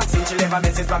sexy Maxine. She leave a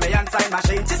message from me inside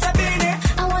machine. She said, "Beanie,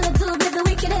 I wanna do the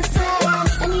wickedest thing.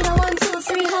 I need a 1, 2,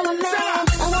 3, how a man.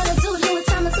 I wanna do he would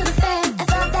time to the fan. I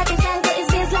thought that can handle his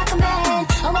feels like a man.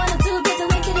 I wanna do the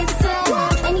wickedest thing.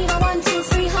 I need a 1, 2,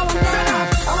 3, how a man.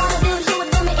 I wanna do he would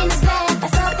do me in his van. I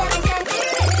thought that can handle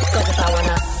it. Cause if I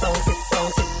wanna bounce it,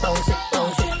 bounce it, bounce it,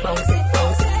 bounce it, bounce it,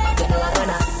 bounce it, you know I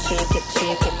wanna shake it,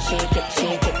 shake it, shake it,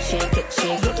 shake it, shake it,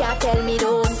 shake it. You can't tell me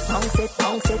don't bounce it,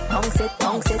 bounce it, bounce it,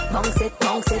 bounce it, bounce it,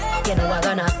 bounce it. You know I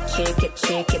gonna shake it,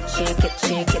 shake it, shake it,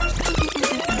 shake it.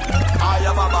 I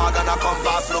have a bag and a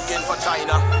compass looking for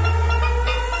China.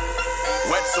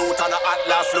 Wetsuit and a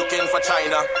atlas looking for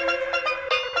China.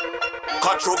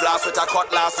 Cut through glass with a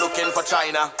cutlass looking for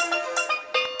China.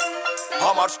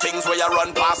 How much things where you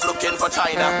run past looking for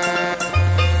China?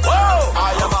 Whoa!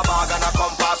 I have a bag and a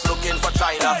compass looking for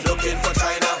China. Looking for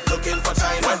China, looking for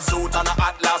China. Wetsuit and a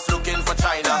atlas looking for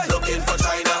China. Looking for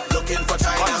China, looking for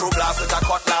China. Cut through glass with a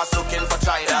cutlass looking for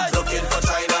China. Looking for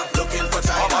China, looking for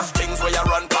China. How much things where you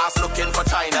run past looking for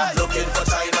China. Looking for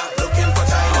China, looking for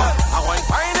China. I won't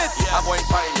find it, I won't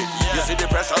find it. You see the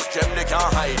precious gem, they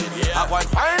can't hide it. I won't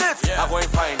find it, I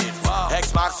won't find it.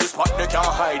 X marks the spot, they can't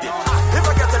hide it. If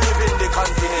I get to live in the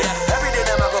continent, every day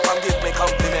them I go come give me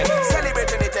compliment.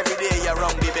 Celebrating it every day,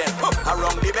 around the bend.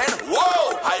 Around the bend,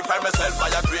 whoa! I find myself by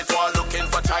a great wall looking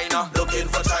for China. Looking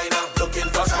for China, looking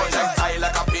for China. Projectile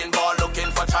like a pinball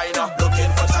looking for China.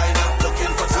 Looking for China,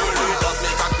 looking for China. Does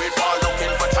make a great wall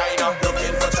looking for China.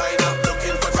 Looking for China,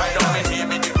 looking for China. Don't hear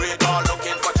me the great wall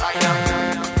looking for China.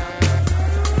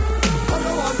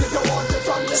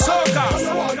 SOCA.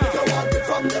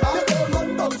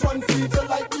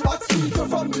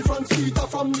 From the front seat or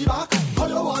from the back. How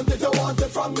you want it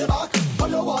from the back. How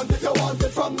you want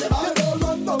it from the back. You don't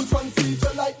run down front seat,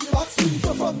 you like the back seat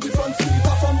or from the front seat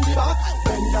or from the back.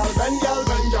 Bend, girl, bend, girl,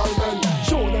 bend, girl, bend.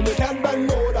 Show them you can bend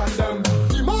more than them.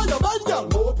 The more you bend, girl,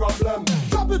 no problem.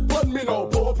 Drop it on me, no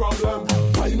problem.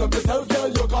 Wind up yourself, girl,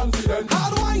 you're confident.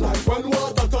 Hard wine, like when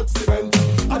water touch cement.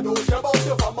 I don't care about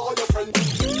you from all your friends.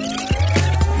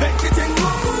 Make it ting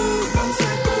go, don't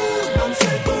say boom, don't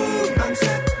say boom, don't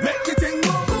say. Make it ting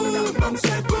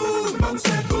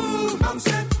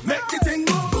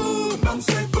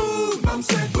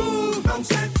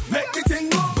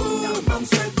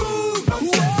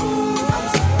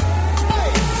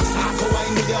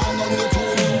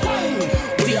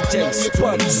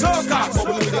Spuddy. SOCA.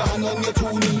 Bubble with your hand on your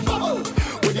tuning. Bubble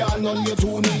with your hand on your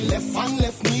tuning. Left hand,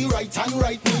 left knee, right hand,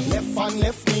 right knee. Left hand,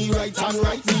 left knee, right hand,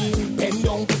 right knee. Bend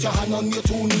down, put your hand on your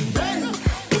tuning. Bend.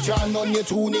 Put your hand on your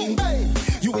tuning.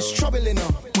 You is troubling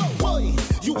up. Boy,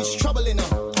 you is troubling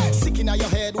up. Sticking out your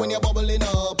head when you're bubbling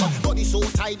up. Body so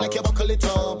tight like you buckle it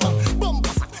up. Bump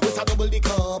with a double the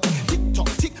cup. Tick tock,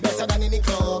 tick better than any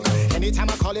club. Anytime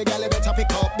I call you, girl, you better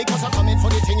pick up. Because I'm coming for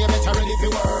the thing, you better ready for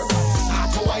work.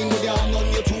 Start to wine with your hand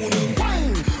on your tuning.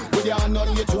 Wine with your hand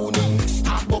on your tuning.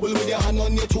 Start bubble with your hand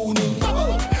on your tuning.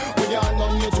 Bubble with your hand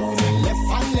on your tuning. Left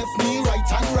hand, left knee, right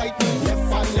hand, right knee.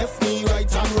 Left hand, left knee,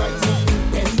 right hand, right knee.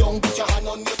 Bend down, put your hand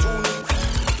on your tuning.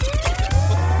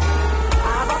 I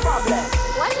have a problem.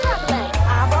 What's the problem?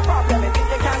 I have a problem. You think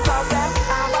you can't solve that?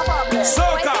 I have a problem.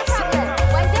 SOCA.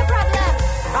 What's your problem?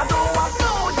 I don't want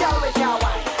no girl with your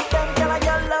wine. Them girl and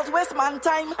girl loves waste man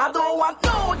time. I don't want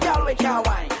no girl with your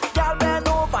wine. Girl bend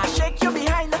over, shake you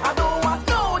behind. I don't want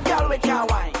no girl with your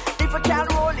wine. If you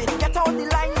can't roll it, get on the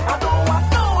line. I don't want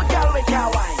no girl with your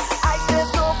wine. I stay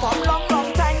so for long,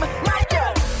 long time. My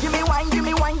girl, give me wine, give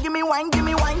me wine, give me wine, give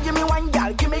me wine, give me wine,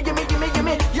 girl. Give me, give me, give me, give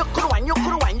me. You could wine, you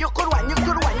could wine, you could wine, you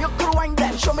could wine, you could wine.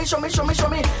 Then show me, show me, show me, show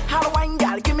me. How to wine,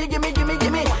 girl. Give me, give me, give me,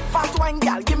 give me. Fast wine,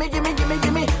 girl. Give me, give me, give me,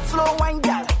 give me. Slow wine,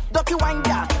 girl. Dirty wine,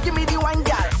 girl. Give me the wine,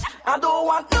 girl. I don't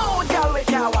want no girl with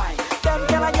your wine. Them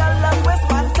girl and girl love waste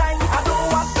man time. I don't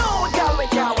want no girl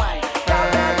with your wine. Girl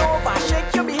bend over,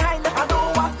 shake you behind. I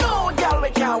don't want no girl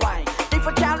with your wine. If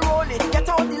you can't roll it, get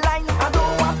on the line. I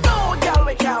don't want no girl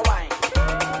with your wine.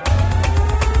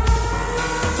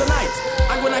 Tonight,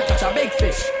 I'm gonna catch a big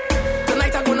fish.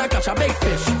 Tonight, I'm gonna catch a big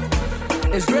fish.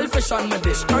 It's grilled fish on my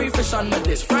dish, curry fish on my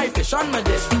dish, fried fish on my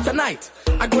dish. Tonight,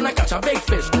 I'm gonna catch a big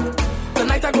fish.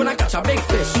 Tonight, I'm gonna catch a big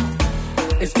fish.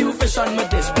 It's stew fish on my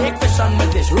dish, baked fish on my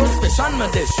dish, roast fish on my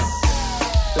dish.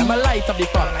 Let me light up the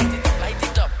pot. Light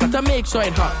it up. Gotta make sure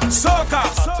it's hot.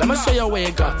 SOCA. Let me show you where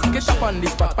you got. Get up on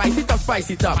this spot, spice it up, spice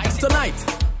it up.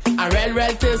 Tonight, I'm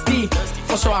real thirsty.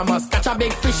 For sure I must catch a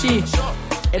big fishy.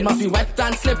 It must be wet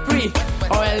and slippery,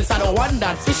 or else I don't want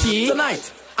that fishy.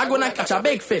 Tonight, I'm gonna catch a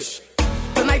big fish.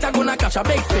 Tonight, I'm gonna catch a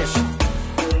big fish.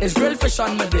 It's grilled fish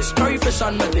on my dish, curry fish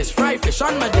on my dish, fried fish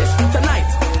on my dish. Tonight,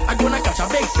 I'm gonna catch a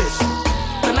big fish.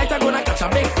 Tonight, I'm gonna catch a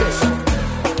big fish.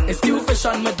 It's stew fish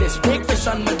on my dish, baked fish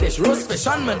on my dish, roast fish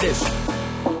on my dish.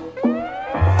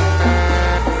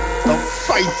 I'm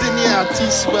fighting the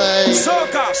artist, boy.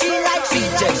 SOCA.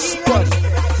 DJ Spuddy.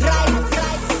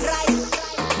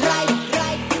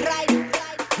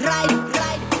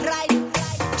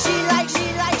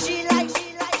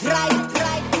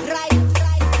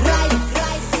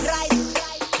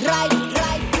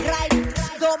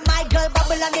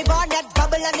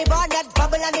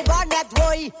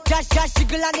 Just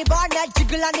jiggle on the bonnet,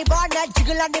 jiggle on the bonnet,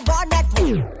 jiggle on the bonnet.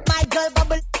 My girl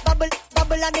bubble, bubble,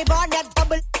 bubble on the bonnet,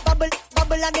 bubble, bubble,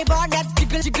 bubble on the bonnet.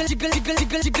 Jiggle, jiggle, jiggle, jiggle,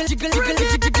 jiggle, jiggle, jiggle, jiggle,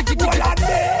 jiggle, jiggle, jiggle.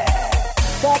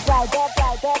 Don't cry, don't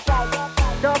cry, don't cry,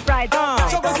 don't cry, don't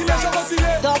cry.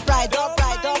 Don't cry, don't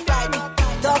cry, don't cry,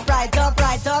 don't cry, don't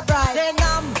cry, don't cry. Say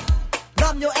nom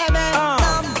you aime,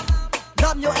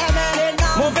 nom you aime. Say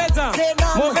nom, mauvais temps, say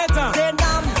nom, mauvais temps. say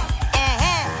nom.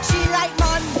 She like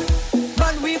man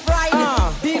we fried.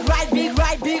 Big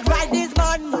ride this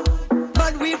man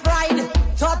we fried.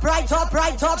 Top right, top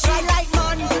right, top. She like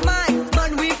man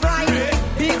we fried.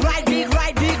 Big ride this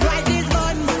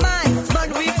man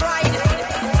we fried.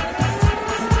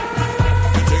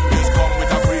 You think this come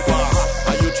with a free pass? A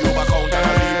YouTube account and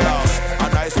a reblast.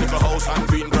 A nice little house and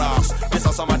green grass. These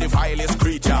are some of the vilest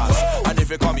creatures. And if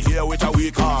you come here with a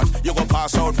weak heart, you go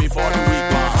pass out before the week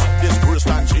pass. This worse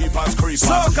than cheap as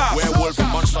creepers. Werewolf,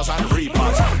 monsters and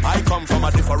reapers. I come from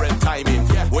a different timing.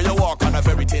 Where you walk and have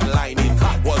everything lining.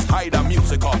 Was either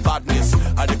music or badness,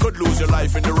 and you could lose your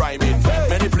life in the rhyming.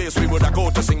 Many places we would go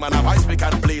to sing, man, have ice pick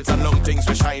and blades and long things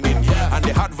were shining. And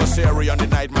the adversary on the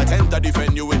night might enter the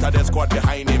venue with a dead squad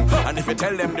behind him. And if you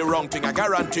tell them the wrong thing, I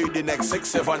guarantee the next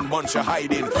 6-7 months you're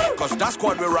hiding. Cause that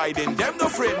squad we're riding, them no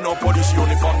afraid, no police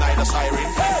uniform, neither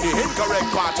siren. The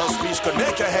incorrect part of speech could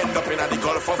make your head up in the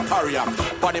Gulf of Paria.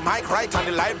 But the mic right and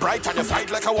the light bright and you fight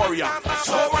like a warrior.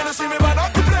 So when you see me burn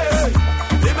up the place,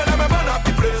 they may never burn up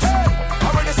the place.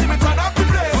 And when you see me turn up the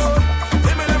place,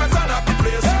 they may never turn up the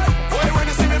place. Boy, when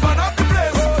you see me burn up the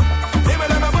place, they may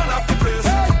never burn up the place.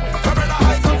 Come in,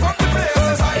 I come from the place,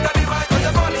 it's either the mic or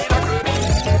you're gonna need a grip.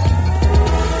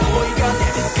 Boy, you got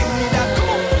this, give me that go.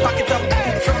 Back it up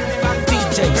from the back.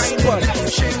 DJ Spuddy.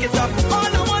 Shake it up.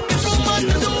 All I want this woman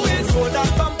to do is hold that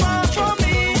bumper for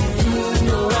me. You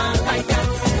know I like that.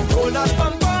 Hold that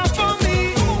bumper for me.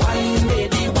 Wine,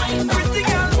 baby, wine. Pretty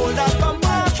girl, hold that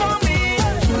bumper for me.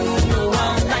 You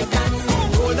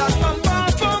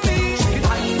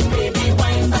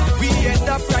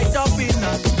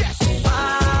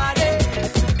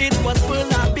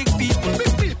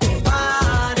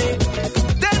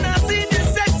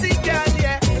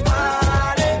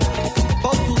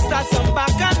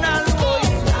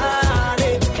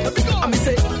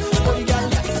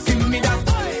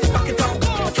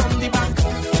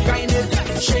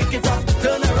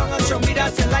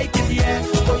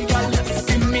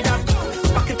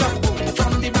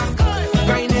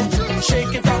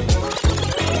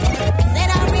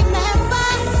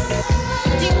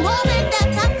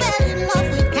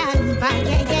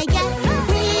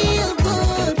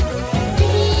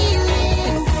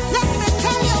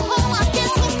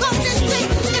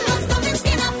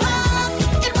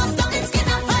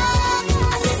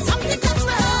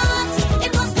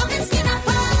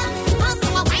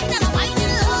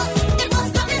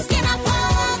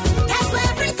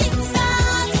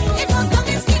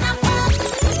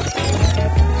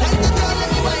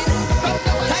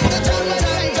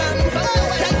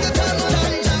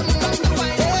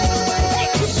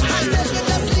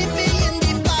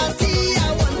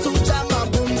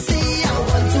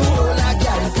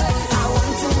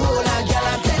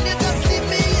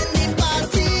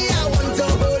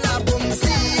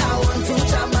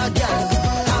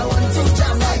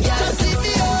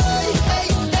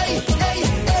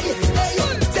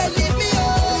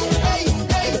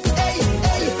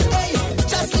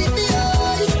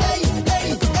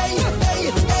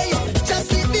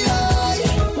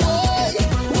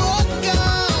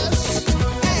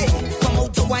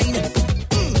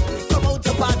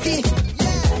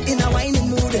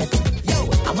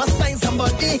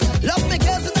me. Love me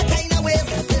girls with the kind of ways.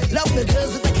 Love me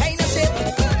girls with the kind of shape.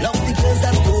 Love the girls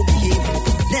that go behave.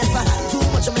 Never had too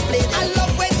much on my plate. I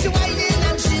love when she whining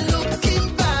and she looking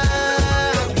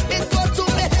back. It go to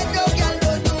me head, no girl,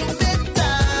 don't do me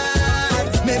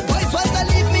that. My boys want to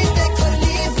leave me, they could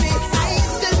leave me. I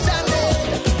still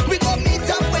jamming. We go meet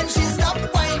up when she stop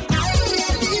wine. I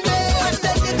ain't leaving. I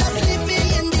tell you just leave me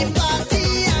in the party.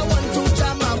 I want to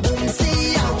jam a boom,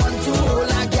 see. I want to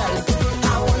hold a girl.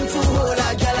 I want to hold a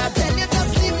girl. I tell you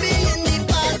just leave me in the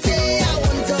party. I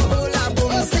want to hold a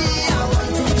boom, see. I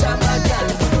want to jam a girl.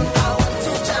 I want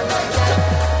to jam a girl.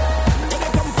 Where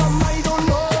they come from, I don't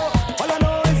know. All I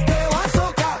know is they want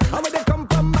soca. And where they come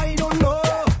from, I don't know.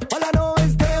 All I know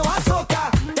is they want soca.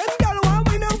 Them girl want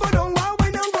wine and go down, want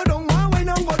wine and go down, want wine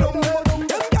and go down.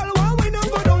 Them girl want wine and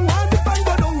go down, want dip and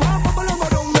go down, want bubble and go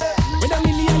down. With a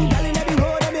million gal inna the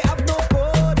road and they have no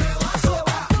code. They want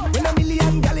soca. With a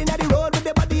million gal inna the road with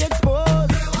their body exposed.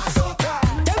 They want soca.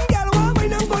 Them girl want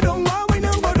wine and go down, want wine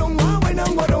and go down, want wine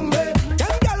and go down.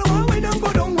 Them girl want wine and go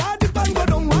down, want dip and go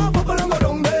down, want bubble and go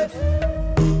down.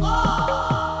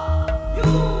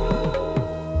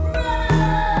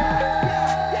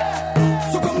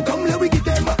 So come, let we get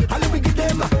them, let we get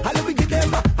them, let we get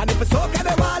them. And if it's soca,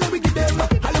 them all, let we get them,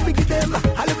 let we get them,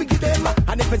 let we get them.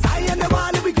 And if it's high and them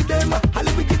all, let we get them,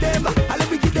 let we get them, let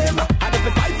we get them. And if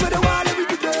it's high for them all, let we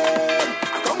get them.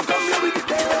 Come, let we get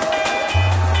them.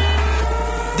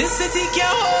 This city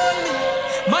can't hold me.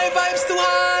 My vibe's too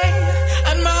high.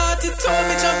 And my heart it told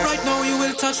me jump right now, you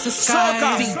will touch the sky. SOCA.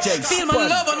 DJ Feel my Spud.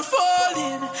 love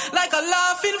unfolding like a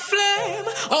laughing flame.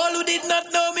 All who did not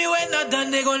know me when not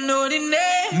done, they gon' know the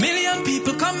name. Million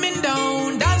people coming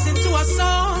down, dancing to a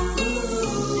song.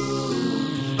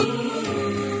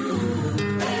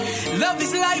 Love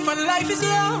is life and life is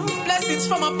love. Blessings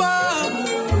from above.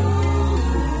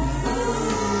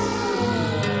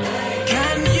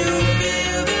 Can you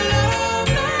feel the love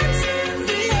that's in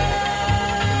the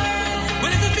air?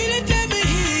 Well, if you feel it, let me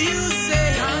hear you say,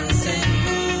 dancing,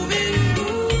 moving,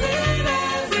 moving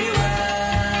everywhere.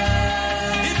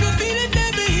 If you feel it,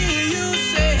 let me hear you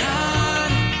say,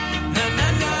 na na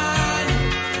na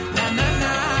na na na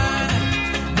na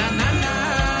na na na,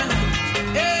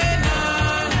 eh na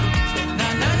na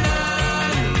na na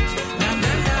na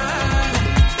na na.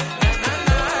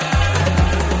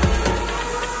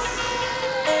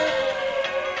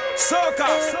 SOCA.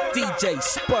 DJ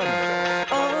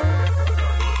Spuddy.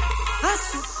 I'm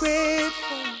so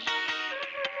grateful.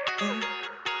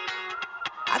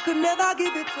 I could never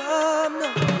give it up, no.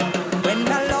 When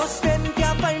I lost and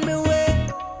can't find my way,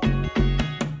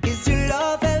 is your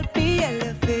love help me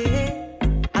elevate?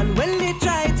 And when they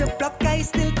try to block, I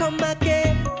still come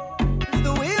again. It's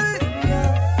the way you lift me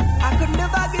up. I could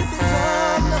never give it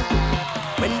up, no.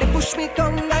 When they push me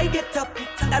down, I get up.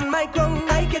 And my ground,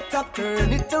 I get up.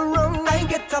 Turn it around, I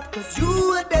get up. Cause you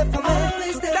are there for me.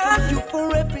 Always there. Thank you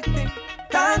for everything.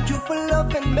 Thank you for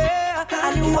loving me.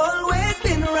 And you always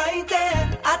been right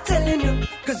there. I'm telling you.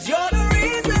 Cause you're the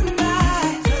reason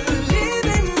I believe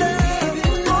in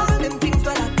love. All them things,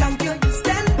 but I thank you. You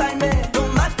stand by me. No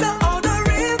matter all the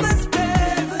rivers,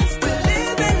 we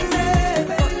live in love.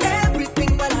 For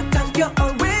everything, but I thank you.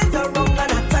 Always around,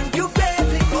 and I thank you,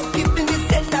 baby. For giving this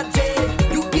energy.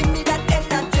 You give me that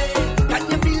energy. Can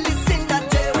you feel this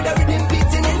energy? With the rhythm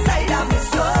beating inside of my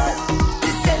soul.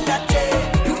 This energy.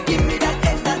 You give me that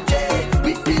energy.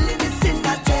 We feeling this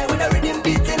energy. With the rhythm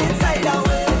beating inside our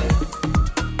way.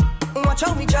 Watch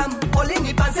how we jam. Holding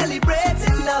it and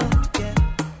celebrating love. Yeah.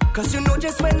 Cause you know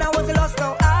just when I was lost,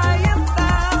 now I am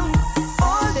found.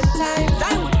 All the times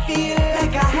I would feel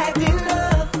like I had in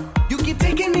love. You keep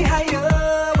taking me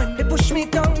higher. When they push me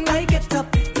down, I get up.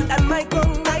 And my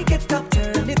ground, I get up.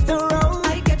 Turn it around,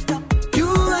 I get up. You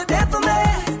are there for me.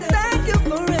 Thank you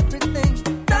for everything.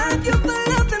 Thank you for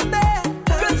loving me.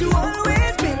 Cause you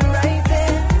always been right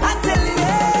there. I'm telling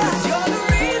you. Cause you're the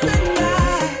reason I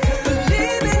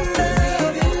believe in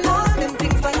love. All them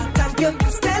things, but I thank you.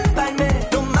 You stand by me.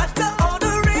 No matter all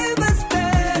the rivers,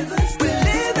 we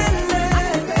live in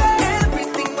love.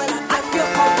 Everything, but I thank you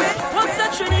always. What's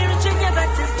that Trinity chicken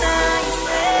that is nice?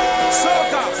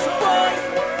 SOCA.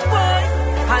 Boy,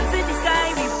 hands in the sky,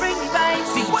 we bring the vibes.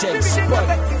 DJ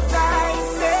Spuddy.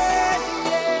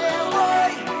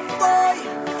 Boy,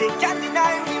 they can't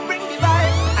deny we bring the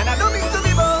vibes. And I don't mean to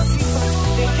be bossy, but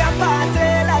they can't party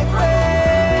like we.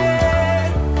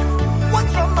 One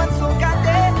from and so can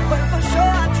they, but for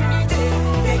sure at Trinity,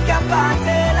 they can't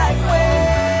party like we.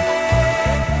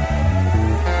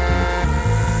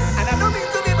 And I don't mean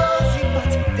to be bossy,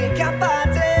 but they can't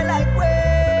party like we.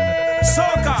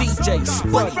 SOCA. DJ One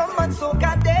Spuddy. from and so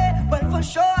can they, but for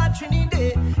sure at Trinity,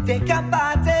 they can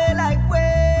party like we.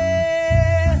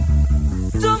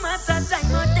 No matter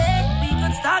time or day, we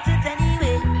can start it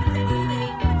anyway.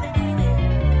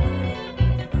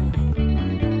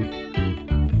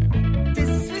 The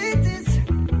sweetest,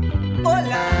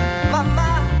 hola, mama,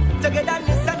 together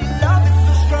listen, the love is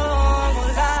so strong, oh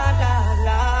la la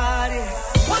la.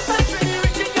 One time really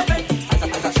rich in your bed,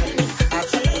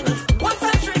 one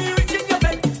time really rich in your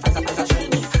bed,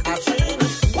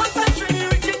 one time really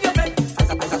rich in your bed,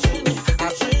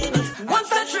 one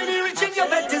time really rich in your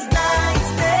bed is nice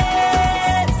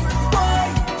days, boy,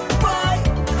 boy,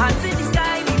 hands in the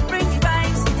sky, we bring the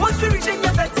vibes. Once we reach in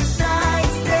your bed is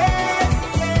nice days,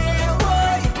 yeah,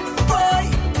 boy, boy,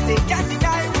 they can't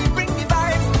deny we bring the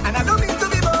vibes. And I don't mean to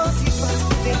be bossy, but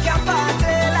they can't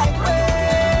party like we.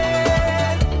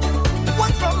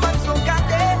 One from man so got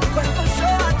there, but for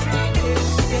sure I treat it.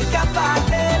 They can't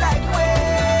party like we.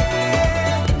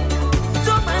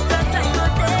 No matter time or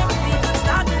day, we can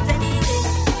start it anyway.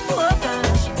 Oh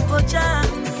gosh, oh child,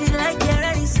 feel like you're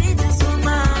ready, sweet and so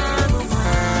man, oh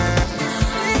man.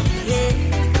 Yeah.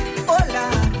 Hola,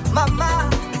 mama,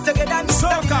 together we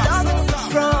stand Soca. love is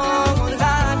strong, oh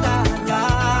la la la.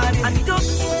 And you don't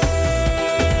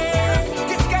care.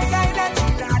 This kind of energy,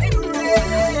 that is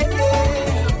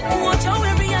Watch how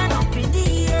every hand up in the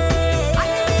air.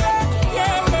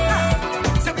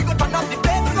 Yeah. so we go turn up the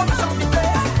place, we go mash up the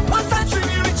place. One time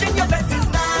really rich in your bed is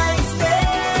nice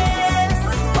days,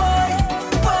 boy,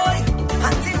 boy.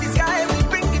 Hands in the sky, we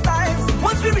bring the vibes.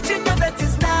 Once we reach in your bed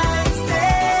is nice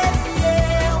days,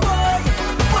 yeah, boy,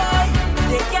 boy.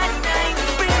 They can't deny we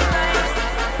bring the vibes.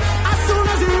 As soon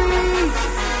as we reach,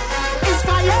 it's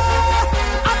fire.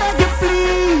 I beg you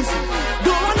please.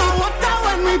 Don't wanna water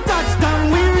when we touch down,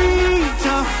 we reach.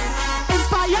 It's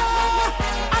fire.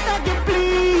 I beg you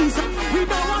please. We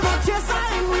don't wanna chase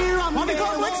and we run. When we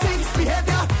come with stink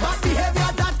behavior, bad behavior,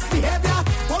 that behavior.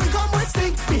 When we come with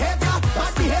stink behavior,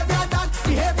 bad behavior, that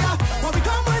behavior. When we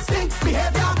come with stink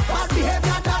behavior, bad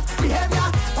behavior, that behavior.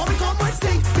 When we come with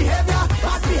stink behavior,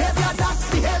 bad behavior, that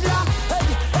behavior. Hey,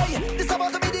 hey, this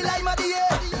about to be the lime of the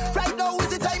year. Right now is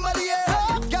the time of the year.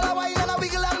 Girl, a wine and a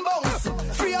wiggle and bounce.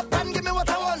 Free up and give me what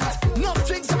I want. Enough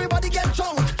drinks, everybody get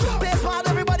drunk. Play smart,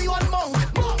 everybody want monk.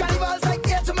 Carnival's like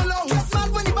air to my lungs. Mad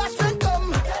when the bash friend come.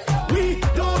 We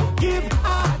don't give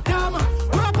a damn.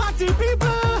 We're a party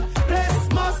people. Place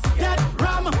must get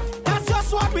ram. That's just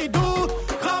what we do.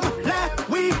 Come, let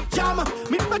we jam.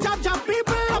 Meet my jam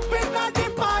people up in the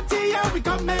party. Yeah, we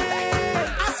come in.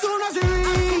 As soon as we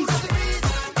reach,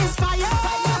 it's fire.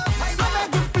 I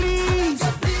beg you please.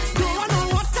 Don't want no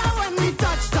water when we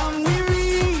touch down, we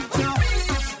reach.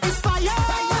 It's fire.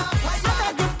 I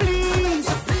beg you please.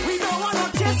 We don't want no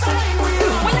chase and we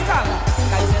run. What you call that?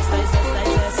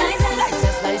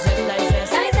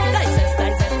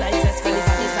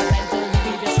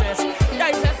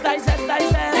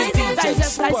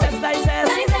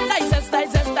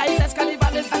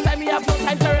 Carnival is the time we have no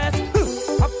time to rest.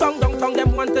 Up tongue, down tongue,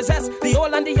 them want to zest. The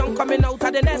old and the young coming out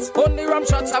of the nest. Only rum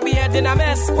shots are we head in a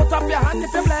mess. Put up your hand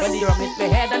if you're blessed. When the rum hit the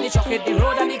head and the truck hit the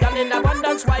road and the gun in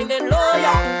abundance, winding low,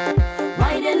 yeah.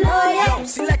 Winding low, yeah. Yo,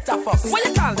 select a fuck. What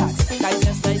you call that?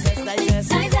 Digest.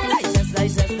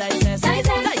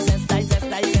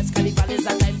 Carnival is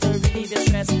a time to relieve the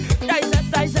stress.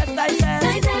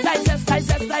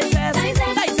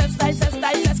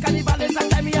 Digest. Carnival is a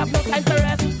time we have no time to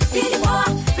rest. Feel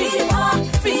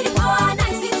the power,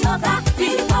 nice in soca.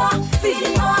 Feel the power,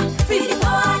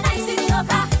 nice in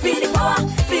soca. Feel the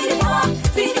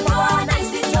power,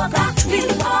 nice in soca. Feel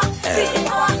the power.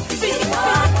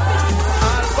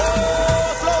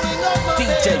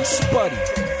 DJ Spuddy.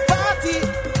 Party,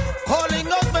 calling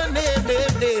out my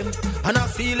name, and I'm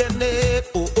feeling it,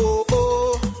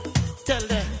 oh. Tell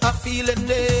them, I'm feeling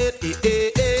it,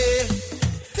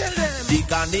 Tell them, the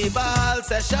carnival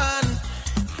session,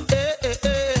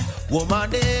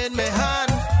 woman in my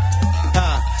hand,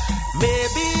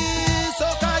 maybe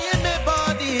soca in my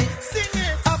body, sing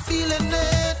it, I'm feeling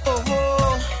it,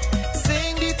 oh.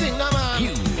 Sing the thing,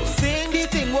 man, sing the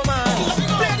thing, woman,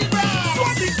 ready,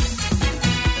 swap it.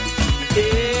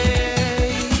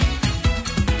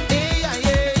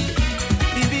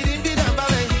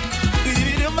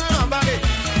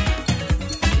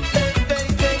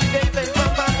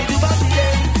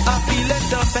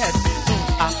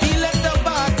 I feel like the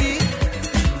party.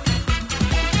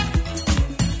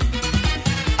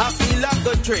 I feel like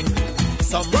a drink.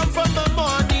 Some rum from the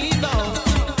morning now.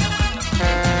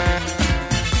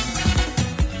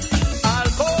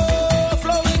 Alcohol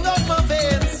flowing out my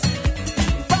veins.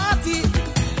 Party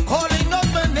calling out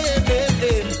my name.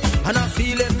 And I'm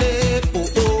feeling it. Oh.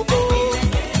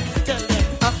 Tell them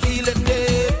I'm feeling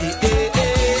it.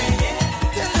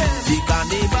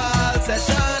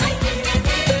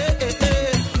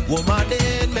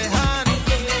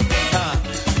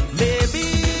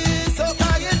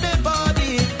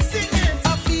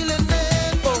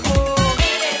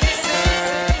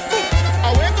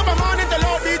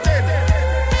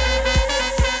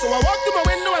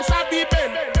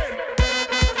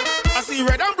 see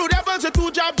red and blue devils with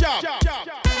 2 jab.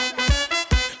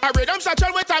 A rhythm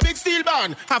satchel with a big steel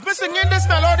band. Have me singing this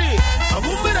melody. A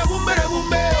boom bada boom bada boom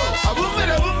bada. A boom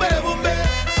bada boom bada boom bada.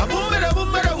 A boom bada boom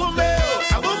bada boom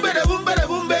bada. A boom bada boom bada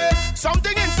boom bada.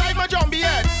 Something inside my zombie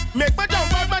head make me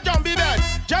jump out my zombie bed.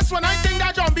 Just when I think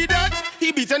that zombie dead,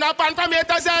 he beating up on from A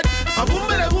to Z. A boom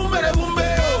bada boom bada boom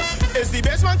bada. Is the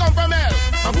bass man come from hell?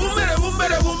 A boom bada boom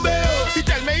bada boom bada. He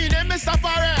tell me he name Mr.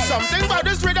 Farrell. Something about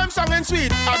this rhythm song and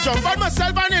sweet. I jump on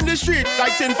myself and in the street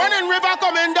like Tin Pan and River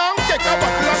coming down. Take a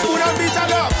bottle of spoon and beat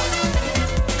it up.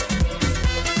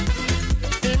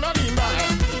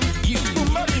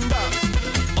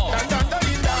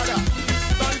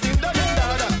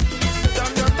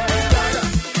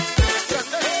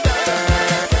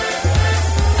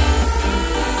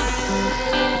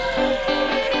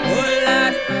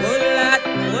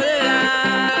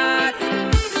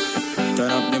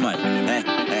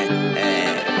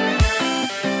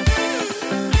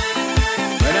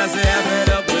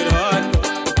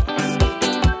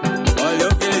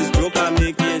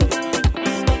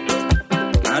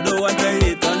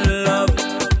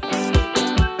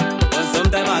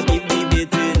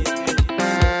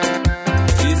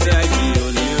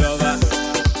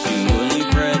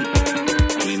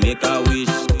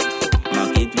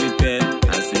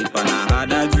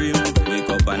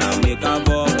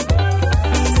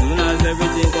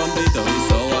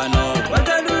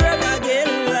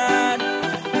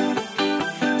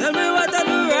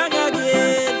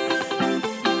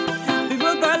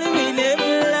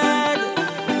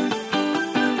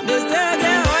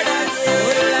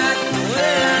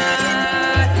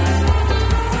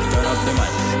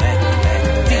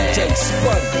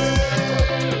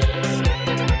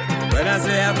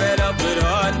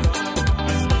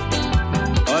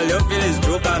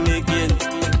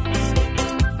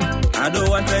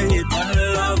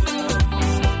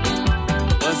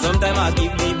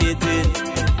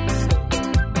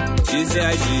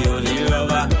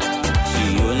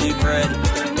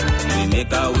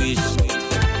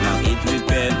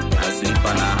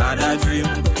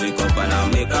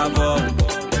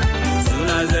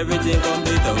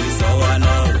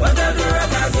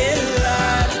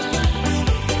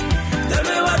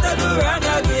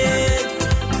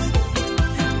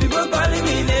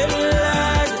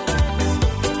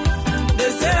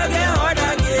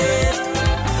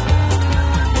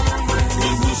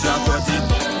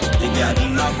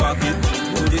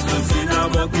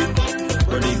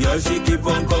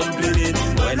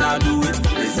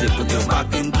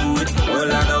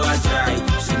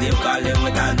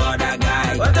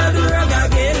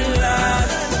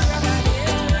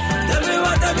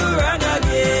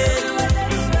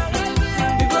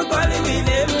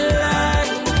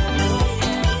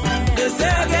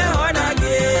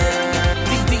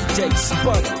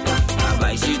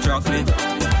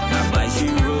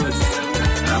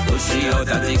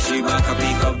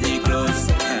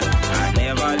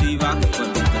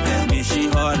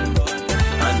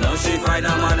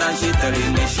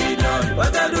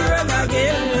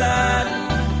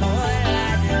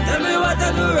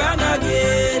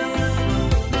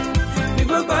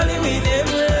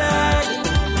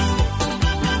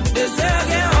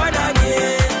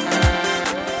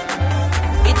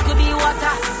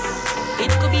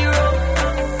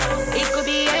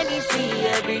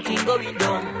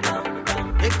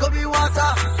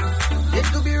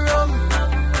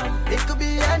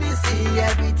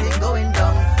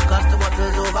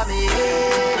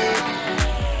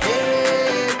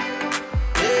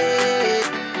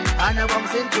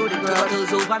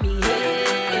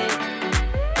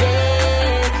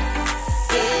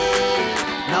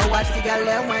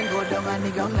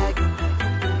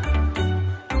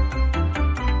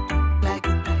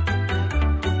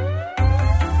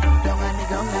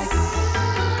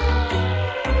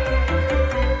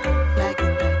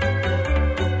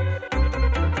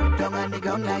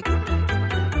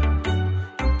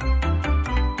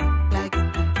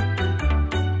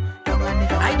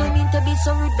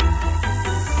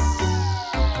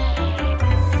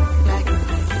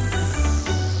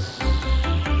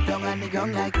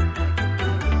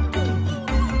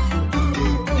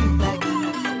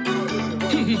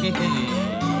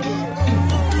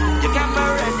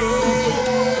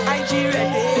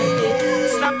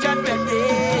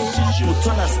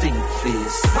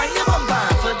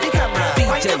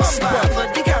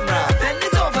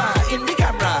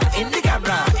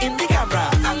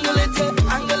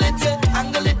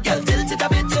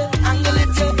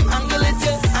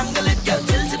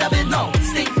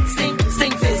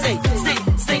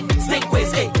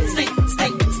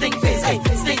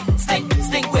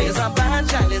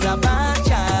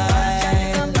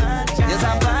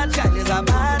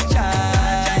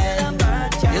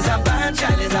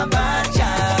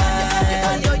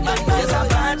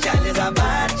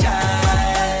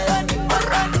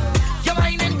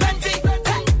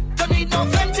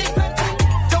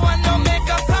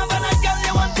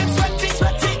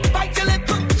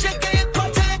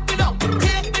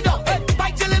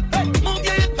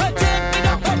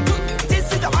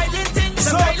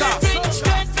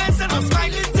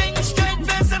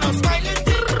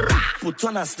 put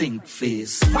on a stink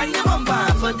face. Wind your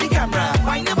bumper for the camera.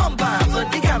 Wind your bumper for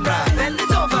the camera. Bend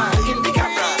it over in the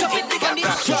camera. Jump in the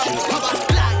camera.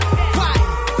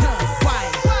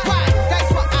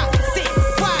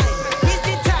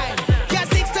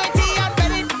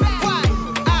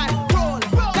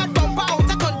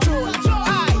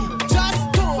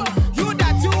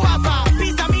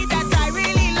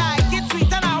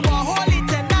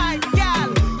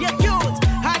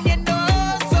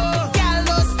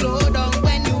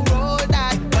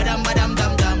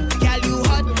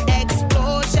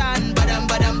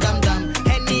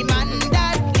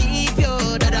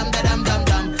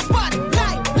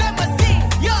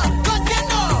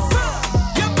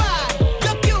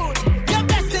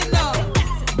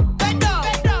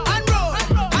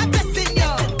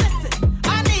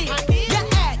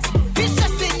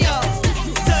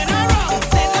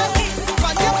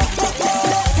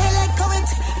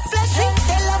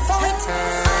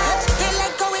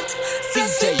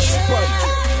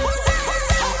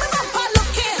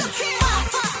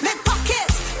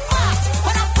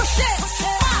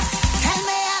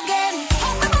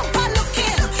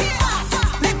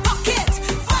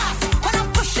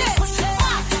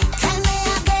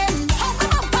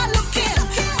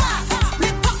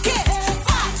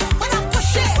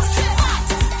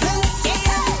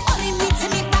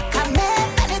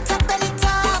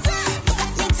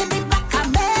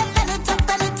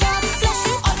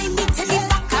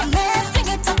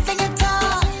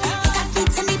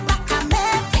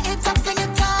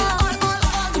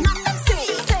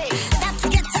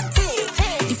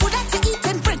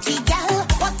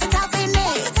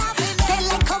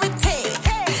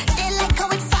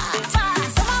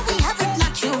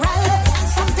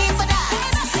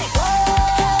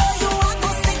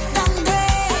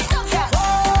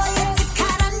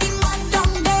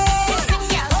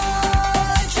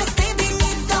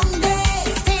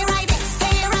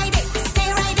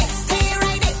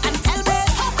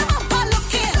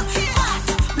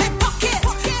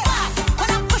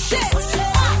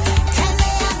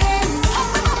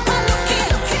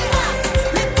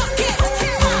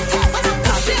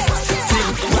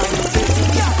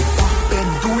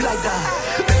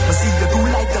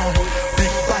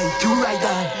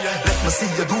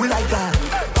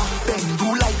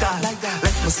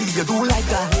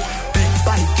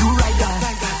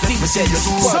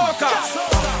 SOCA.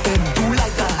 Then do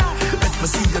like that. Let me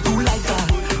see you do like that.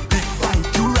 Big bite,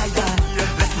 do like that.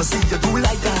 Let me see you do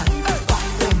like that.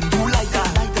 Then do like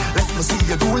that. Let me see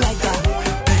you do like that.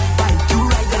 Big bite, do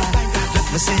like that. Let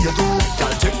me see you do.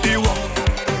 Girl, take the walk.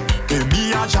 Give me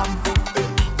a jam.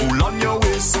 Pull on your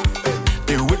waist.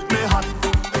 They with me hot.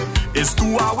 It's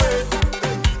 2 hours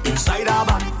inside a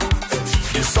band.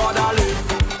 It's orderly.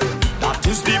 That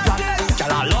is the plan.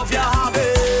 Girl, I love your habit.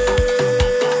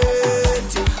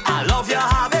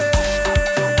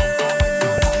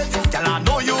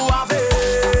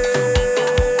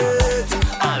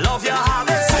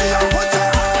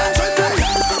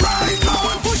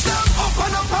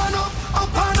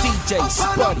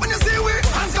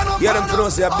 Yeah, them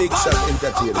throws a big shot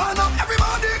entertainer.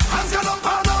 Everybody, hands gonna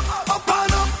pan up, up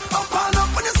and up, up and up.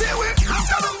 When you see we, hands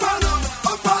gonna pan up,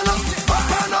 up and up, up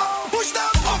and up. Push them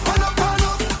up and up, pan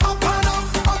up, up and up,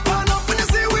 up and up. When you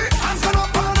see we, hands gonna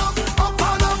pan up, up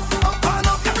and up, up and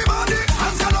up. Everybody,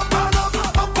 hands gonna pan up,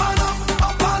 up and up,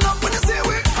 up and up. When you see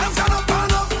we, hands gonna pan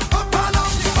up, up and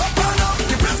up, up and up.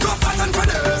 The place go fat and for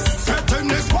this. Fat in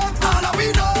this one, all we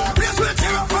know. The place will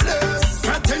tear up for this.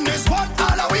 Fat in this one,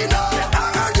 all we know.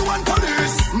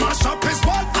 Mash up is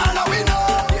what all we know.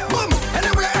 Boom,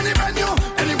 anywhere, any venue,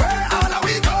 anywhere, all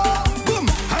we go. Boom,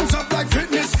 hands up like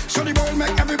fitness. Show the world,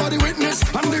 make everybody witness.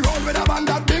 On the road with a band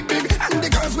that big, big. And the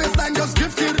girls waistline just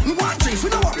gifted. One things, we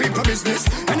know what people business.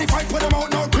 And if I put them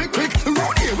out now quick, quick.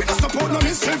 Round here, we don't support no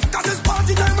mischief. Cause it's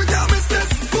party time with their business.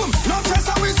 Boom, no stress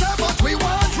how we say, but we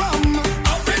want rum.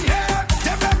 Up in here,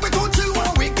 they beg we to chill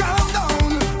while we calm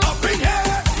down. Up in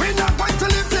here, we not going to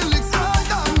live till it's all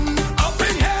done. Up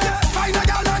in here, find a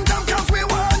girl and come cause we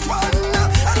want one.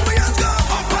 And we just go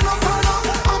up and up and up,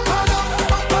 up and up,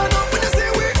 up and up. When you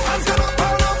see we, hands gonna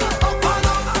pan up, up and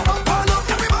up, up and up.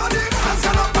 Everybody, hands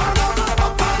gonna pan up,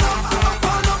 up and up, up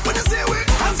and up. When you see we,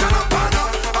 hands gonna pan up,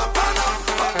 up and up,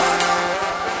 up and up.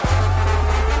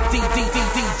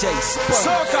 DJ Spuddy.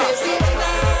 SOCA.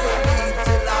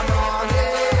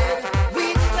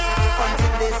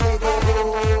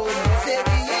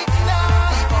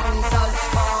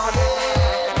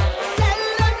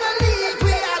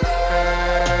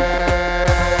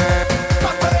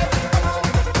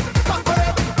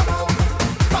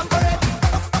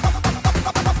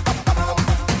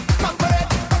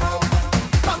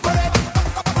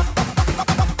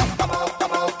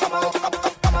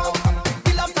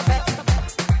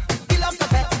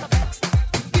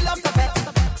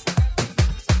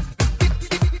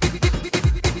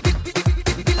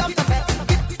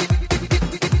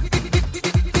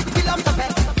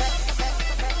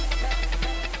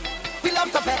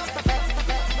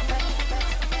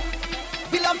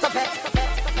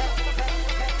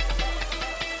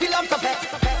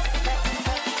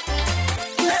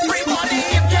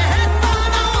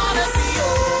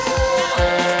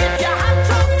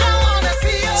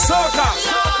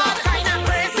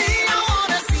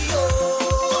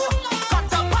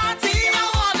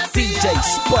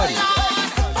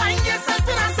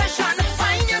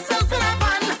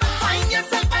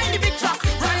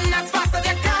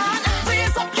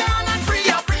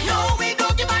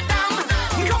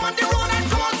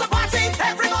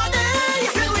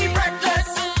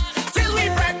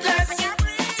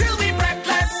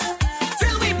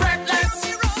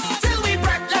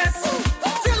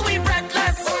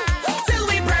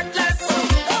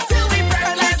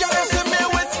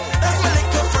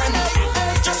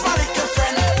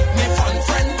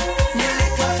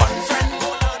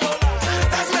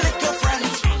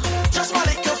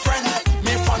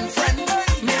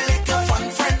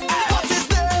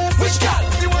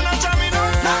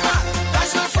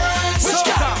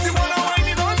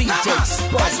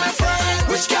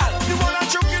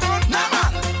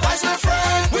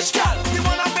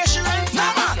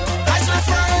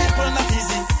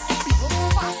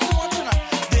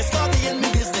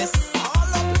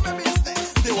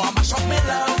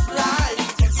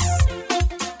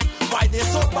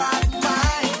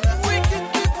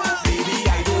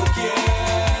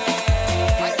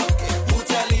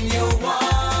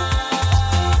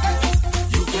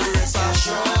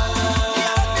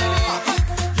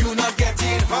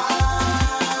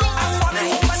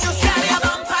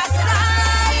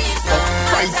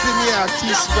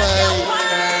 artist, boy.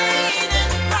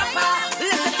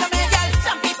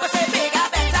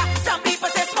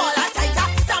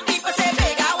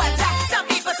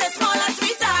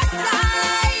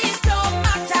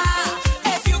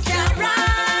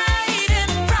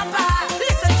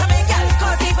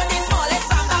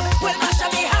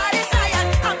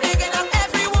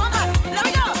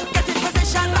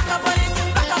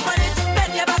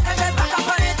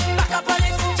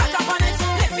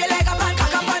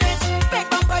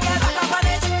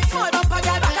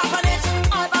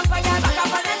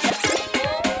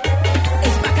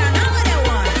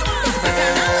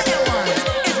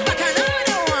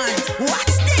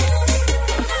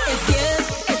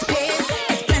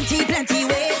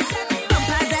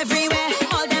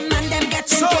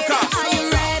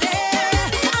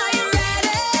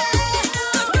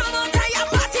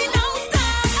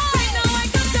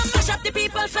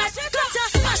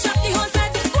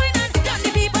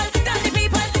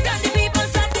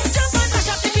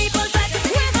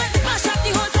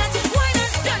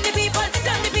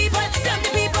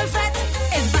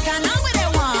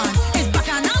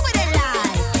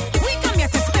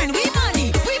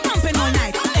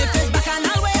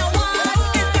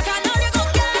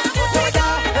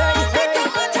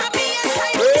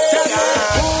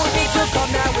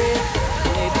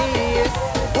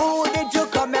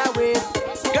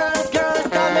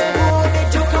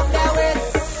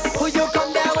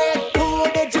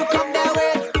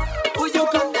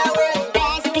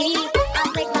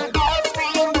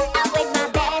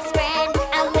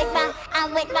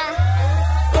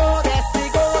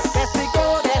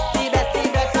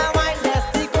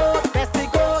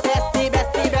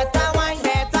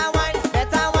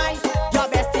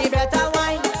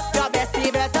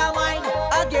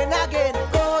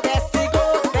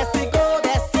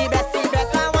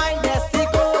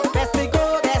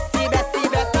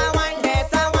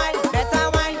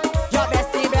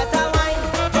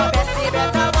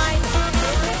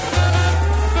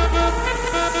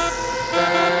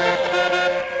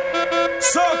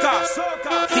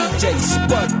 DJ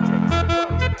Spud.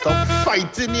 Stop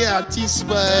fighting the artist,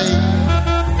 boy.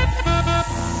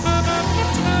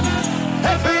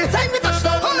 Every time we touch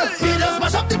down, we just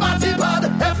mash up the party pod.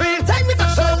 Every time we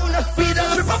touch down, we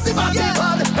just rip up the party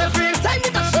pod. Every time we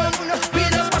touch down, we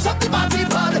just mash up the party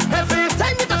pod. Every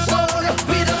time we touch down,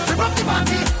 we just rip up the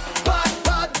party. Bad,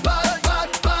 bad, bad, bad,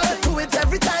 bad. Do it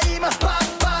every time. Bad,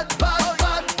 bad, bad,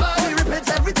 bad, bad. We rip it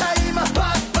every time.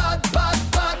 Bad, bad, bad,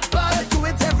 bad, bad. Do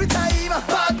it every time.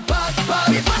 Bad, bad, bad.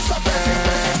 We mash up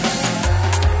everything.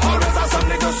 Always have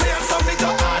something to say and something to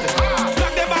add.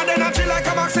 Black the bad energy like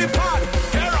a maxi pad.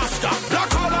 Hey Rasta,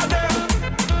 black all of them.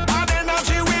 Bad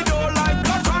energy we don't like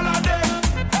black all of them.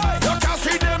 Hey, you can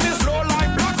see them is low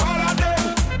like black all of them.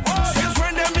 Since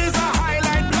when them is a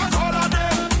highlight black all of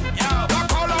them. Yeah,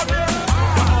 black all of them.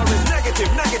 But always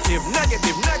negative, negative,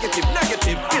 negative, negative,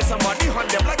 negative. Hear somebody hunt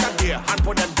them like a deer and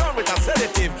put them down with a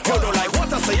sedative. You don't like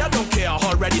what I say, I don't care.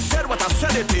 Already said what I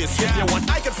said it is. If you want,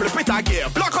 I can flip it again.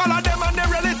 Block all of them and their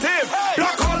relative.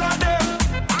 Block all of them.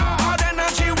 Bad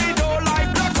energy we don't like.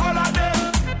 Block all of them.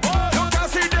 You can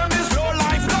see them is low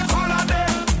life. Block all of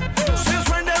them. Since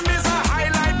when them is a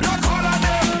highlight. Block all of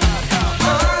them.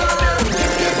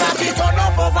 The party turn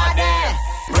up over there.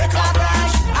 Break a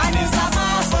branch and it's a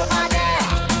mass over there.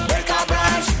 Break a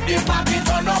branch. The party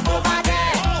turn up over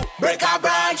there. Break a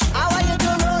branch. I want you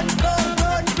to run, go,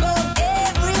 run, go,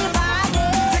 everybody.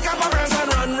 Take up a branch and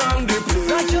run round the place.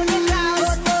 Touch on the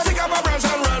clouds. Take up a branch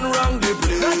and run round the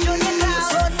place. Touch on the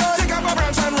clouds. Take up a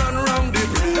branch and run round the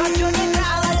place. Touch on the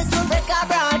clouds. Break a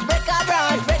branch, break a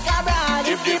branch, break a branch.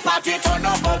 If the party turn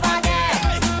up over there,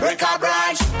 break a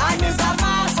branch and it's a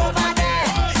mass over there.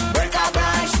 Break a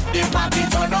branch. The party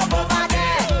turn up over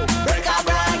there. Break a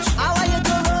branch. I want you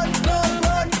to run, go,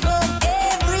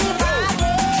 everybody.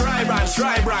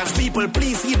 Try branch, people,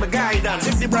 please heed my guidance.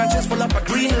 If the branch is full up a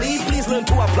green leaf, please learn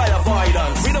to apply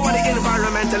avoidance. We don't want the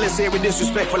environmentalists say we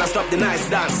disrespectful and stop the nice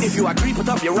dance. If you agree, put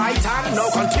up your right hand, now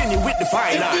continue with the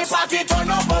finance. If the party turn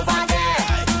up over there,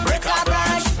 break a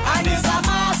branch and it's a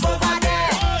mass over there.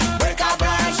 Break a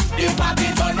branch, the party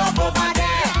turn up over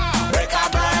there. Break a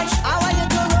branch. I want you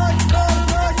to run, go,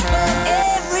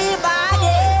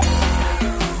 everybody.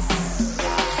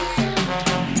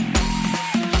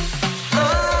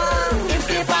 If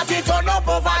the party turn up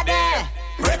over there,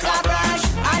 break a branch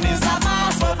and it's a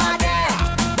mass over there.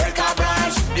 Break a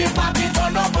branch, the party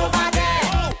turn up over there.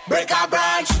 Break a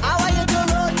branch. I want you to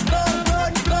run, go,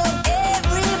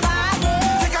 everybody.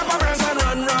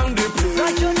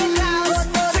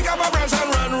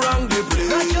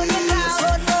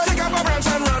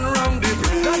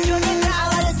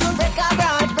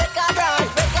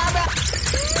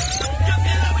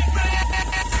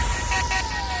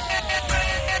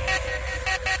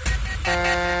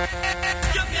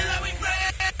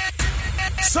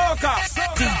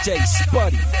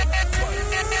 Spuddy.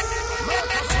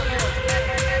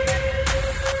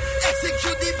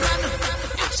 Execute the plan.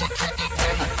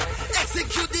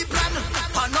 Execute the plan.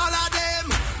 On all of them.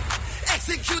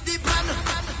 Execute the plan.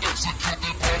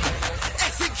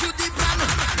 Execute the plan.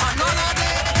 On all of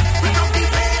them. We don't be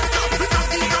players up. We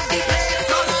don't be players.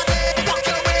 All of them. Walk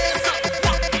your ways up.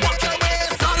 Walk your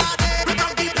ways. All of them. We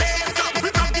don't be players up. We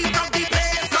don't be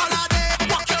players. All of them.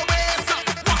 Walk your ways up.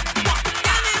 Walk.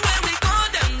 Anywhere we go,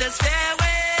 them the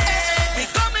stairway.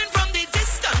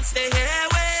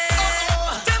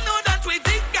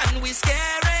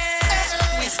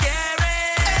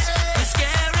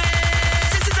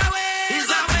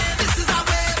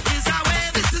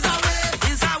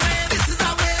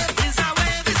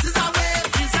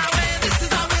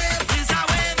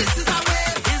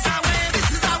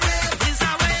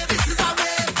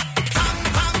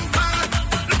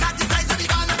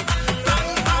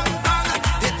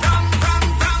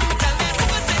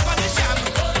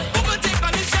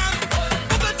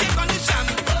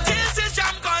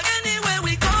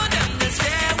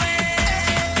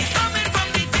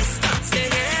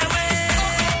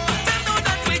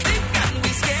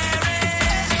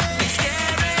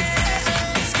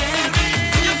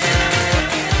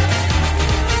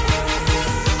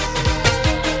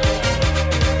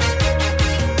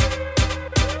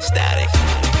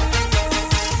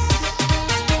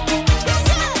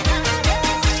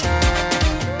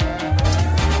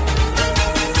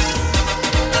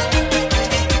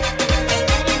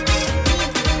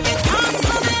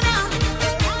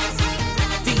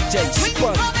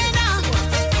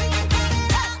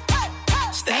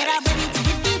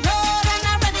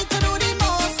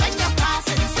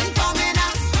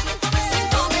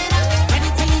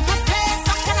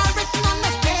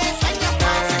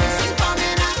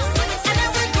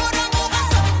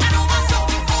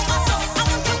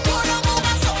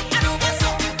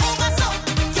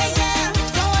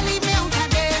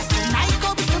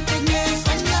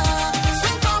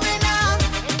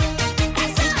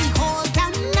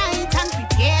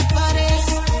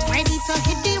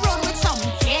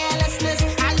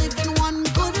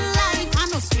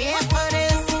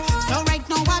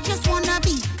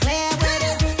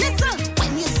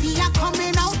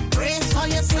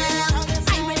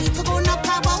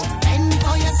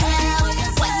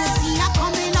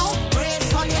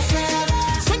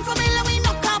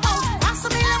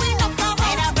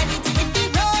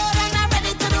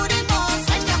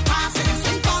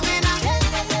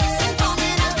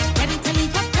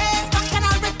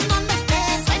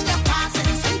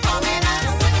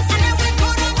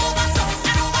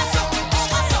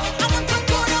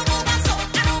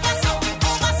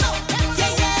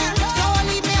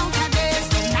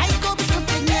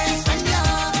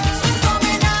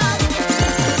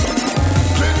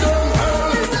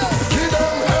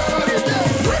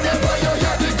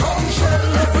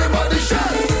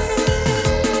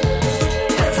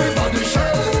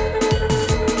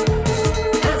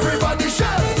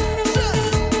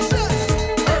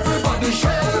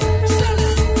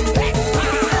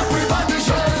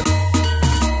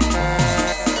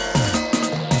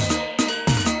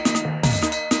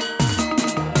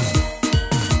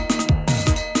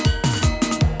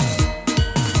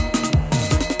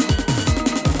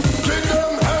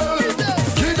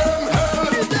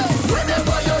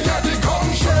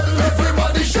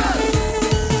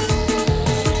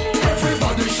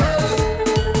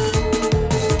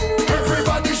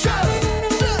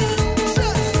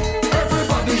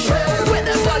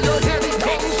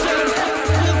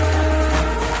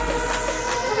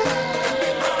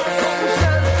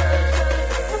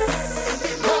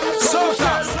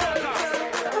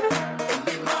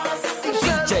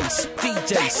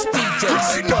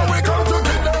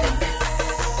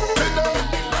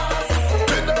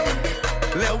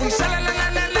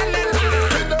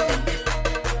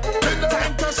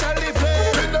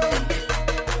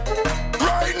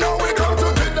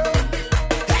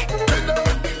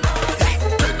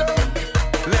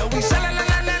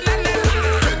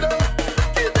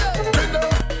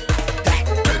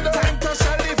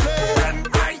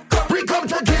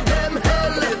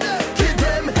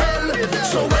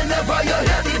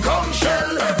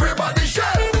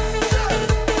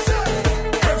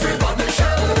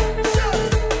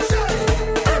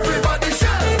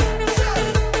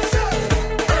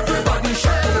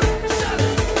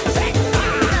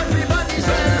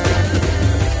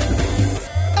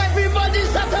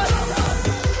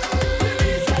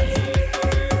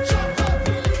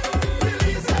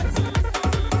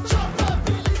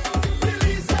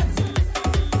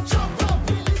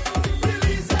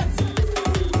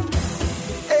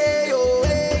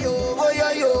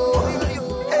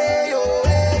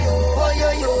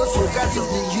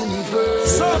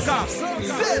 SOCA.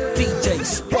 DJ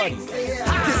Spuddy.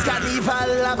 This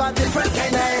carnival have a different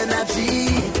kind of energy.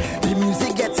 The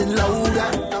music getting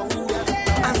louder,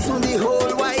 and soon the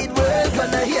whole wide world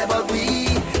gonna hear about we.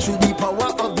 Through the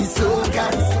power of the SOCA,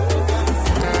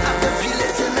 I can feel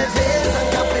it in my veins and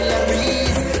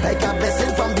capillaries, like a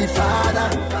blessing from the Father.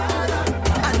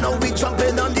 I know we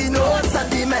jumping on the notes and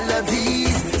the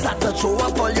melodies. Start to throw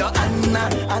up all your Anna,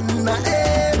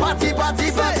 eh. Party,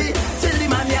 party, party, till the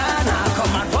mañana.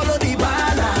 Come and follow the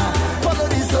banner, follow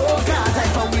the SOCA.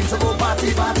 Time for we to go party,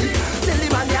 party, till the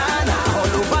mañana.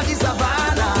 All over the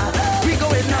savannah, we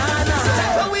going nana.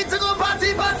 Time for we to go party,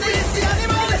 party. Release the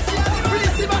animals,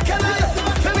 release the bacchanals.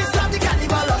 Can we start the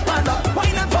carnival up and up? Why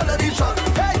not follow the truck?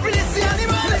 Hey, release the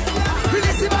animals,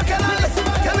 release the bacchanals.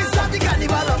 Can we start the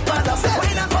carnival up and up?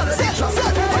 Why not follow the truck?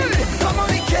 Come on,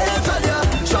 we can't tell you.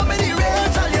 Show me the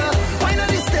rage, tell you. Why not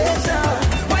the station?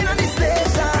 Why not the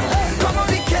station? Come on,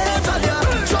 we can't tell you.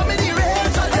 Show me the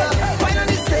rage, tell you. Why not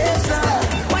the station?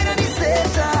 Why not the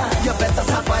station? You better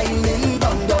stop whining.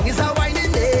 Dong is a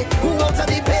whining day. Who wants to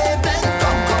be pavement?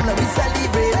 Come, let me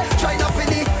celebrate. Join up in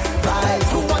the vibes.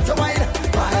 Who wants to wine?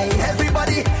 Wine.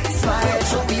 Everybody smile.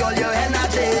 Show me all your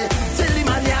energy. Till the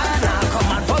mañana.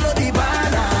 Come and follow the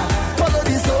banner. Follow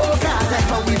the SOCA. Time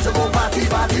for we to go party,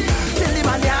 party. Till the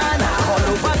mañana. All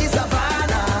over the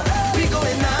savannah. We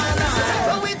going nana. Time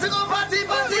for we to go party,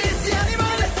 party. Release the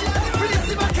animals. Release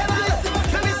the bacchanals.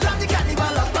 Can we start the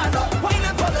carnival up and up? Why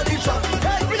not follow the truck?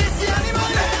 Hey, release the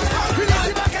animals. Release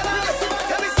the bacchanals.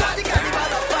 Can we start the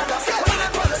carnival up and up? Why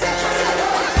not follow the truck?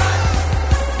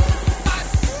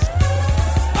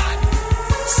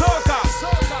 SOCA.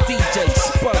 DJ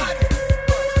Spuddy.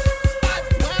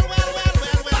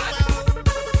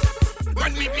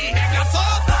 When we behave so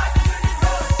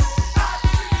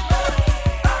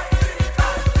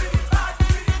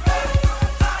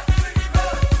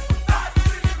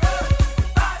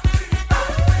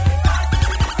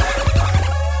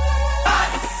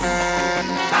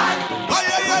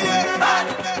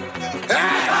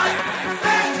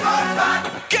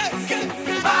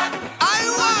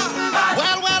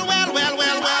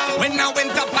when I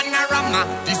went up Panorama,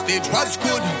 the stage was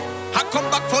good. I come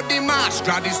back for the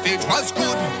Master, the stage was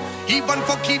good. Even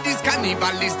for Kiddies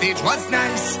Carnival, the stage was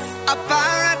nice. A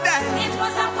paradise. It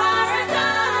was a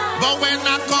paradise. But when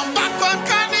I come back on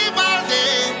Carnival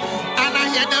Day and I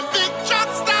hear the big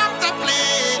trucks start to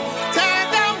play, tell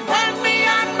them when me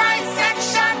and my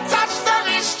section touch them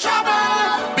is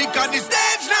trouble. Because the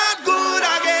stage not good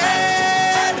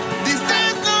again. The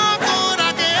stage not good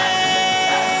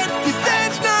again. The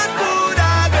stage not good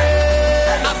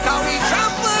again. After we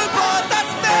trample for the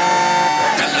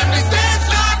stage, Tell them the stage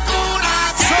not good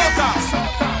again. SOCA.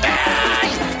 Hey,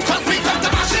 'cause we come to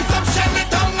mash it up, shell it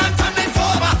down and turn it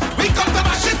over. We come to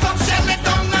mash it up, shell it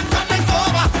down and turn it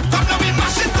over. Come now we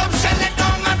mash it up, shell it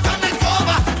down and turn it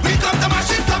over. We come to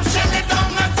mash it up, shell it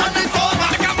down and turn it over.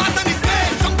 make a mass on the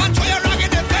stage. Jump and throw your rag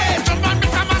in the face. Jump and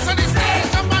make a mass on the stage.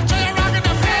 Jump and throw your rag in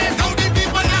the face. Now the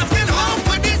people asking, how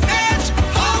could this stage?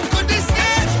 How could this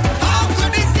stage? How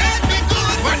could this stage be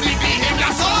good when we behave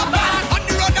like so bad? On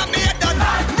the road that me head done,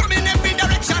 running every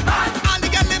direction. All the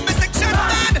girls in my section,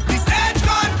 man. The stage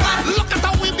gone bad. Look at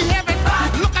how we behaving.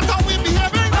 Look at how we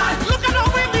behaving. Look at how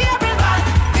we behaving.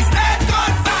 The stage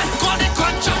gone bad. Call the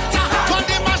contractor. Call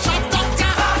the mash-up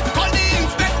doctor. Call the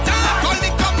inspector, call the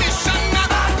commissioner,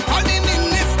 call the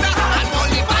minister, and call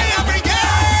the fire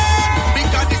brigade.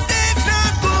 Because the stage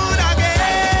not good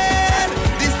again.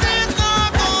 The stage not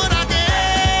good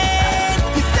again.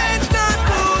 The stage not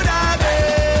good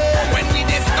again. When we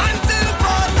dismantle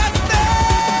for the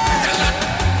stage.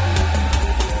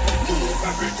 Move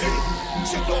everything,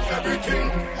 shut down everything.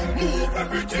 Move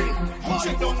everything,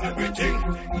 shut down everything.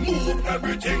 Move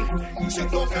everything, shut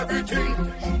down everything.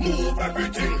 Move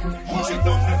everything, shut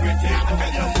down everything.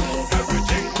 Can you move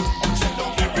everything, shut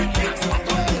down everything.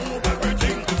 Move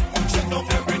everything, shut down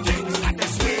everything. And they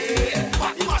sway,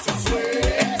 body must sway.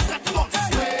 Set them up to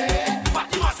sway,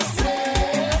 body must sway.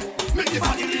 Make the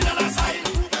body lean on the side,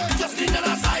 just lean on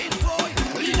the side.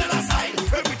 Lean on the side,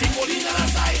 everything will lean on the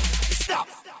side. Stop,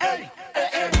 hey, hey,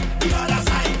 hey. The other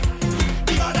side,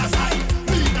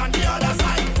 lean on the other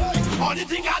side. All the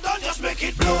thing I done, just make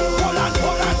it blow. Hold on,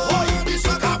 boy. The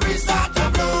SOCA breeze start to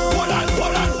blow. Hold on,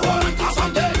 'cause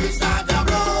someday we start to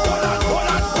blow.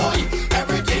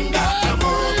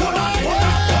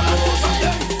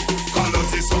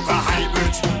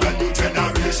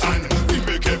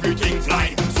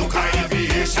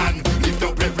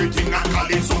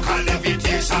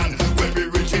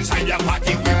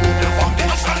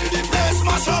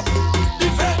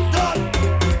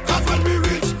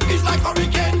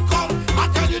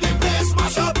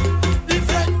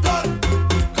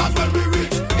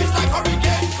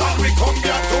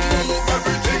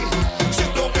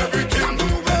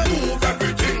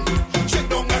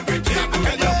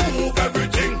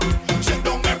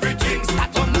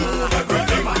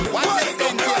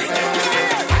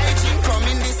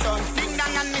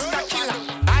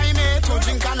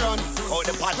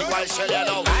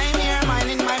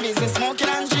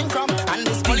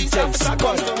 officer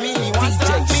comes to me, he wants to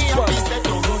lock me up, he said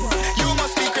no run. You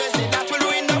must be crazy, that will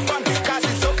ruin the fun. Cause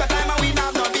it's soca time and we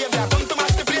have no behavior. Come to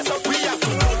mash the place up, we have to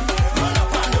run. Run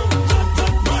up and down,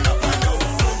 run up and down,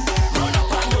 run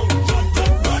up and down,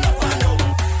 run up and down,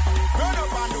 run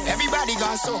up and down. Everybody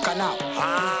gone soca now.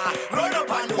 Run up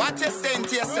and down. What you saying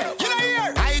to yourself? You know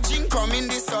here. I drink come in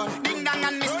the sun. Ding dong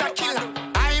and Mr. Killer.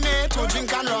 I made to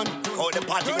drink and run. Hold the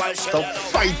party while Stop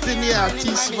fighting the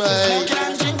artist, man.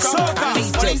 Soca.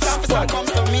 Police officer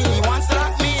comes to me, he wants to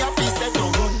lock me up, he said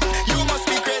don't run. You must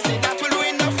be crazy, that will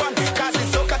ruin the fun. Cause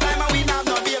it's soca time and we have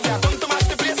no behavior. Come to mash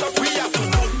the place up, we have to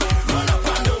run. Run up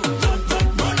and down,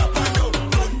 run up and down,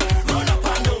 run up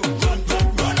and down,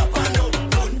 run up and down,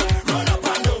 run up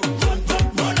and down,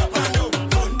 run up and down,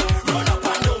 run up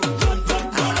and down,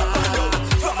 run up and down.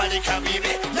 From a little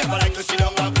baby, never like to sit down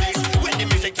one place. When the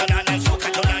music turn on and soca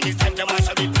turn on, it's time to mash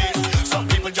up the place. Some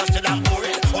people just sit down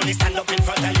boring, only stand up in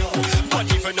front of you. But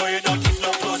if you know you don't give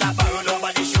no clothes, I borrow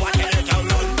nobody show, I tell you to run.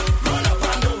 Run up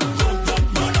and down,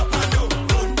 run up and down,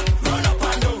 run up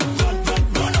and down, run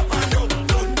up and down,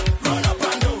 run up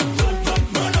and down,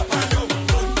 run up and down,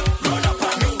 run up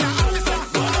and down. Mr.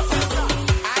 Officer,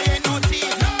 I ain't no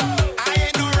thief, I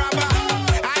ain't no robber.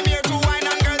 I'm here to wine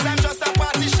and girls, I'm just a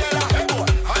party sheller.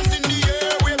 Hands in the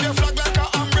air, wave your flag like an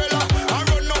umbrella. I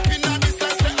run up in a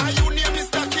distance, say, are you near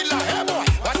Mr. Killer? Hey boy,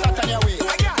 what's that on your way?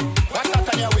 What's that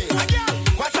on your way?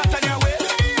 What's that on your way?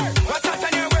 What's that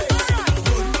on your way?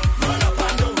 Run up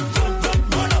and down,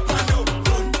 run up and down, run up and down,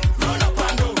 run up and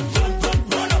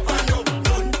down,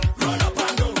 run up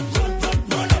and down,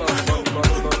 run up and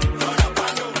down, run up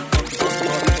and down.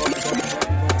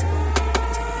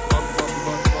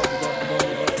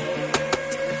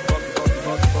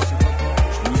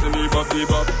 She using the body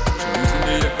bop, she using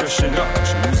the air freshener,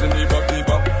 she using the body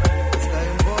bop.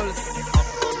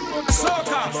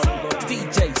 Soca.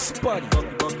 DJ Spuddy.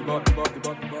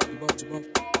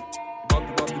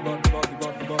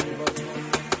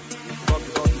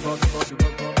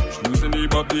 She using the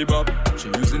body bop, she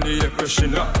using the air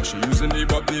freshener, she using the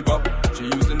body bop, she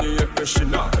using the air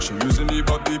freshener, she using the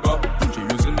body bop, she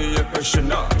using the air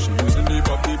freshener, she using the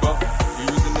body bop, she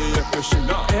using the air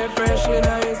freshener. Air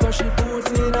freshener is what she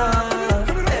puts in her.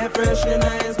 Air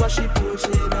freshener is what she puts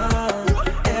in her.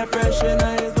 Air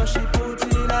freshener is what she puts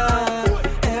in her.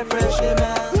 Air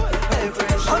freshener, air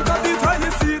freshener. On top the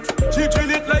toilet seat, she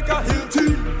drill it like a Hilti.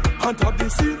 On top the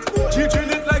seat, she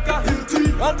drill it like a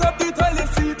Hilti. On top the toilet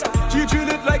seat, she drill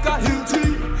it like a Hilti.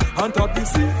 On top the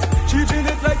seat, she drill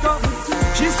it like a Hilti.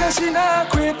 She says she not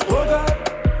quit, oh God.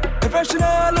 If I she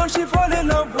not alone, she fall in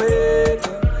love with.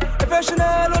 If I she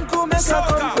not alone, could make her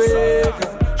come quick.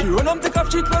 She run up, take off,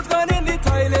 she clothes gone in the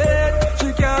toilet.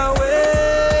 She can't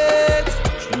wait.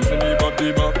 She using the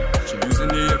body bop, she using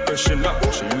the air freshener,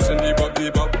 she using the body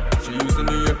bop, she using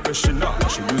the air freshener,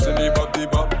 she using the body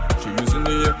bop, she using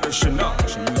the air freshener,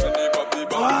 she using the body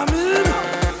bop.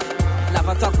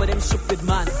 Lava talk with them stupid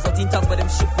man, but he talk with them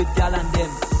stupid gal and them.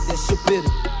 They stupid,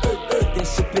 they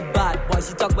stupid bad. Boys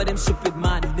he talk with them stupid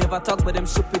man, he never talk with them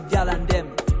stupid gal and them.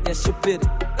 They stupid,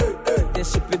 they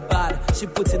stupid bad. She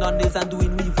putting on nails and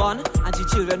doing me fun, and she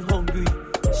children hungry.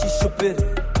 She stupid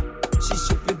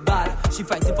bad. She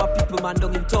fighting for people man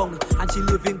down in tongue, and she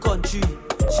live in country.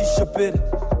 She stupid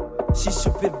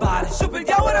bad. Stupid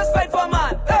girl wanna fight for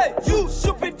man. Hey, you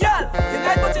stupid girl, you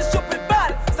like but you stupid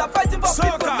bad. Stop fighting for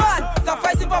people man. Stop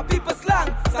fighting for people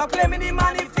slang. Stop claiming the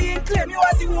man if he ain't claim you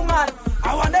as a woman.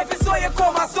 I wonder if you saw you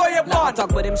come, I saw you born. Talk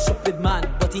about them stupid man,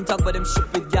 but he talk about them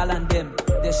stupid gal and them.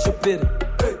 They're stupid.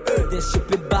 They're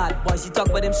stupid bad. Boys, he talk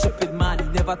about them stupid man. He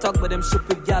never talk about them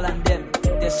stupid gal and them.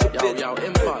 They're stupid. Yo,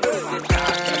 impulse.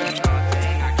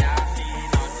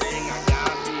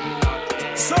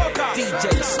 Soca. DJ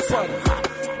Spuddy.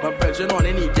 My brethren on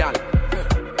any gal.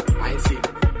 I see.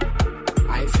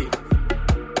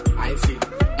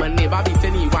 My neighbor beat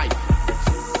any wife.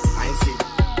 I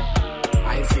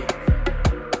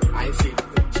see.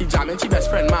 She jamming she best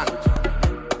friend man.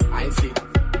 I see.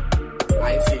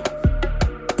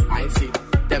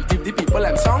 Them 50 people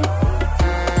them song.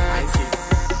 I see.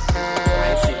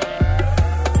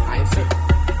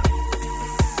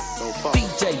 So far.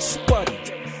 DJ Spuddy.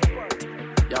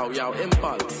 Yo,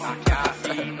 impulse. I can't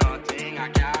see nothing.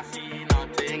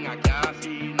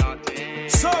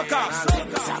 Soca.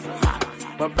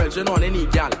 My brethren on any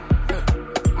gal.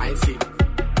 I see.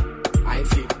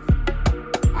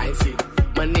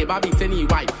 My neighbor beat any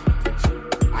wife.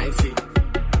 I see.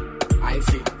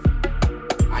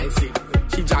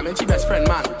 She jamming she best friend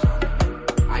man.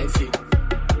 I see.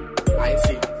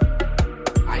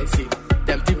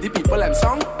 Them 50 people them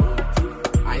song.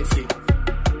 I see.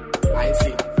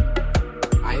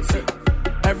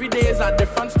 every day is a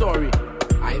different story.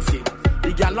 I ain't see.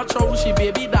 The girl not sure who she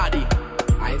baby daddy.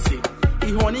 I ain't see.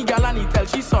 The honey girl and he tell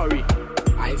she sorry.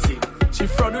 I ain't see. She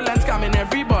fraudulent scamming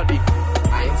everybody.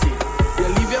 I ain't see. You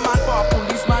leave your man for a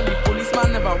policeman. The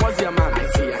policeman never was your man. I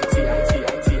see.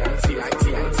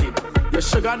 Your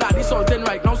sugar daddy salting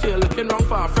right now, so you're looking wrong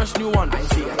for a fresh new one. I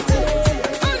see.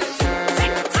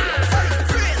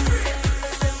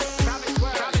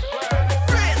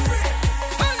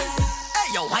 Hey,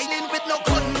 you're whining with no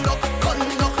conduct.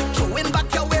 Throwing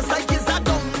back your waist like it's a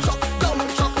dumb truck.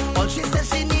 All she says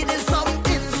she need is some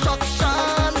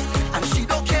instructions, and she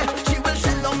don't care. She will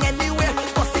sell long anywhere.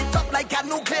 Bust it up like a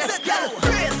nuclear. Girl,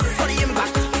 brace for the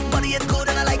impact. Body is good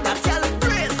and I like that. Girl,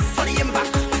 brace for the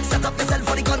impact. Set up yourself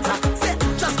for the contact.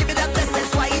 Just give me that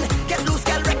restless wine. Get loose,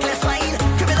 girl, reckless wine.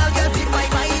 Criminal girl, deep my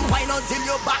mind. Wine until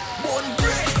your backbone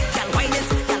break. Girl, wine it.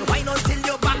 Girl, wine until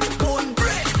your backbone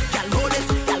break. Girl, roll it.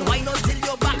 Girl, wine until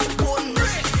your backbone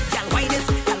break. Girl, wine it.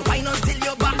 Girl, wine until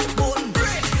your backbone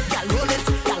break. Girl, roll it.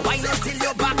 Girl, wine until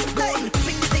your backbone.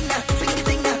 Swing the thing now, swing the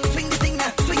thing now, swing the thing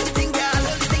now, swing the thing, girl.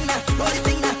 Roll the thing now, roll the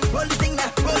thing now, roll the thing now,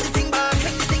 roll the thing back.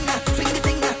 Swing the thing now, swing the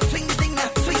thing now, swing the thing now,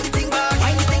 swing the thing back.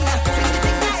 Wine the thing now, swing the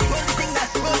thing now, roll the thing now,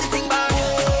 roll the thing back.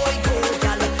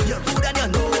 You're rude and you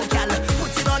know, gal.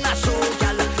 Put it on a show,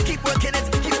 gal. Keep working it,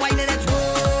 keep whining it.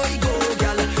 Boy, go,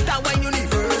 gal. That wine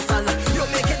universal. You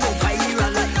make it go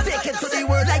viral. Take it to the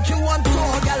world like you want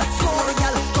more, gal. Score,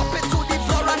 gal. Drop it to the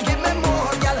floor and give me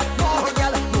more, gal. More,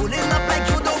 gal. Rolling up like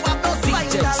you don't have no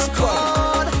spinal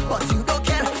cord, but you don't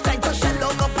care. Time to shell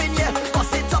out up in here.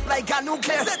 Bust it up like a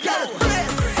nuclear, gal.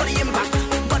 Brace for the impact.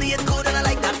 Body is good and I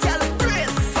like that, gal.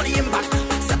 Brace for the impact.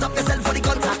 Set up yourself for the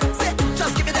contact. Say,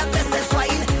 just give me that restless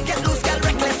wine. Get loose, girl,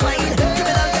 reckless wine.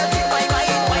 Criminal girl, keep my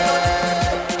mind. Why not?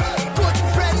 Good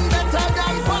friend better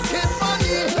than pocket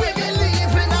money. We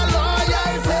believe in a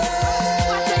loyalty.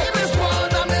 I tell you this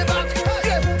one on me back.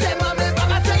 Them on me back.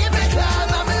 I tell you me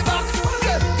clan on me back.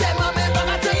 Them on me back.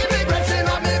 I tell you me brethren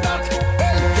on me back.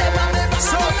 Them on me back.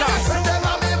 SOCA. Them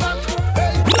on me back.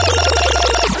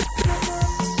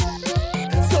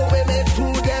 So we make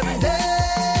through them day.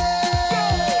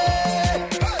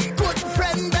 Good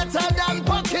friend better than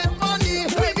pocket money.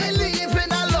 We believe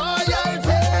in a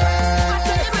loyalty. I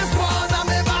tell you this one on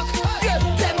me back.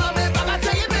 Them on me back. I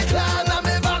tell you me clan on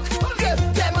me back.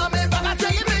 Them on me back. I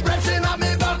tell you me brethren on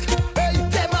me back.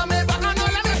 Them on me back. And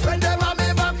all of me friend them on me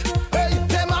back.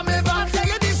 Them on me back. I tell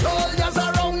you the soldiers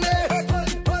around me.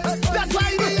 That's why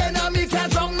the enemy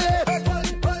can't wrong me.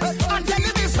 I tell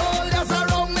you the soldiers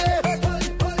around me.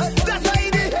 That's why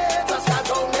the haters can't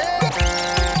wrong me.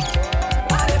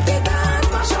 And if they dance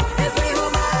mash up, it's me who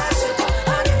mash it up.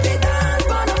 And if they dance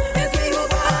burn up, it's me who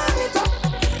burn it up.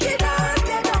 They dance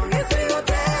tear down, it's me who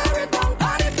tear it down.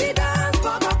 And if they dance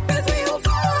fuck up, it's me who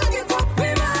fuck it up. We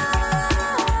mad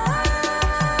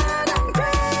and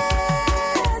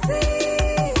crazy.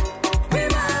 We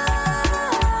mad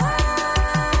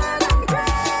and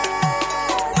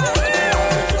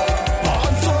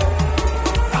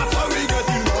That's how we get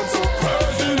in on so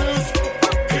craziness.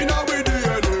 In our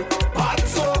DNA, bad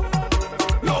so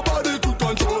nobody could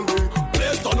control me.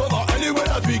 Place turn over anywhere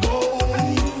that we go.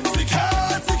 Sick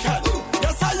head,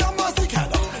 yes I am a sick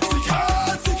head.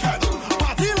 Sick head,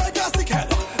 party like a sick head.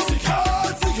 Sick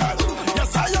head,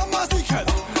 yes I am a sick head.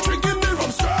 Drinking the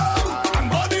rum strong and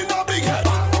body no big head.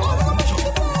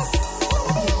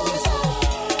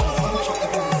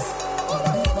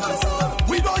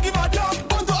 We don't give a damn,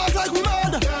 want to act like we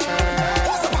mad.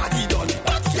 What's the party done?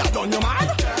 Party are done, you mad?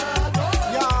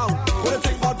 Yo, when I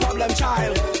think about problem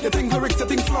child, you think lyrics, you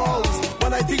think flows.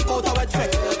 When I think about our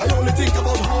effect, I only think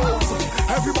about hoes.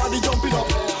 Everybody jumping up,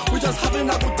 we just having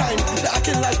a good time. They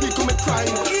acting like they commit crime.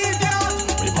 Idiot!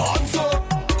 We born so,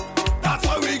 that's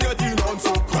why we get in on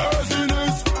so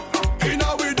craziness. In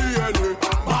our DNA,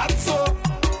 bad so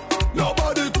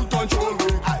nobody could control me.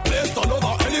 Place turn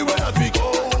over anywhere that we go.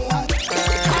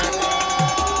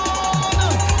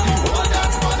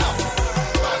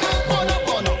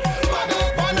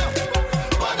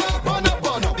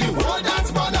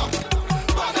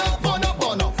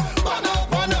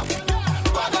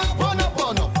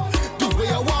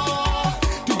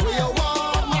 Do where you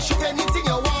want, mash up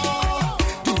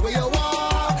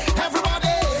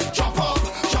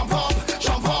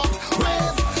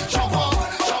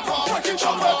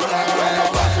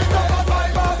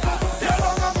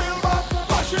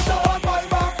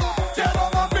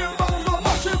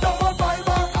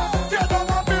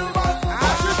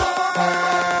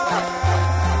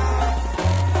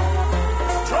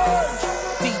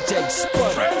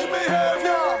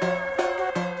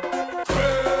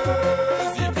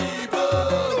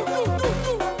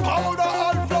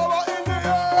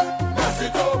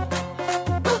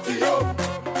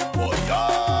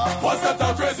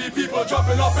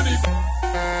jumping up in the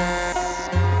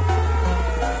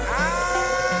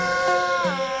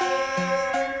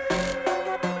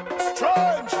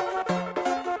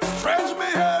strange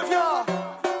behavior.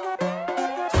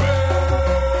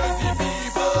 Crazy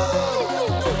people.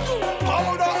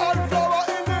 Powder and flour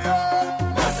in the air.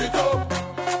 Mess it up,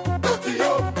 dirty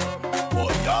up.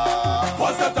 Oh yeah.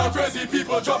 What's that? Crazy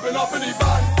people jumping up in the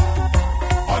van.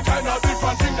 All kind of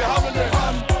different things they have in their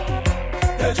hand.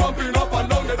 They jumping up and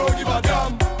down, they don't give a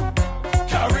damn.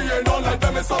 Carrying on like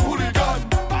them is some hooligan.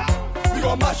 We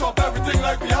gon' mash up everything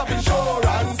like we have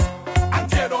insurance. And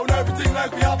tear down everything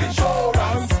like we have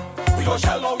insurance. We gon'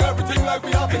 shell out everything like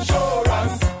we have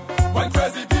insurance. When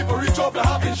crazy people reach up, they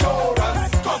have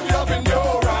insurance. Cause we have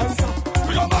endurance.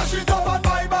 We gon' mash it up and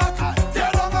buy back.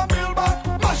 Tear down and build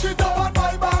back. Mash it up and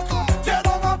buy back. Tear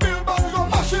down and build back. We gon'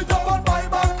 mash it up and buy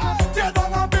back. Tear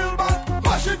down and build back.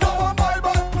 Mash it up and buy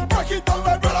back. Break it down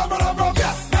like brother.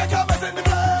 Yes, make a mess in the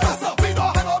place. Yes, we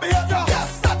don't have no behavior.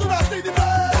 Yes, that do not see the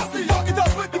place. Yes, we fuck it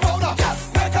up with the powder. Yes,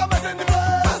 make a mess in the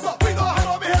place. Yes, we don't have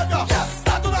no behavior. Yes,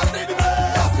 that do not see the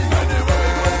place. Yes, anywhere we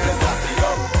go, it's nasty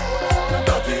up,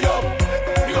 dirty up.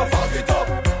 We gon' fuck it up.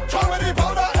 Try with the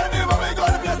powder. Anywhere we go,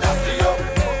 it's nasty up,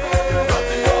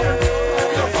 dirty up.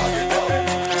 We gon' fuck it up.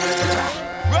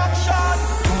 Rock shot.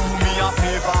 Do me a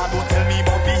favor, don't tell me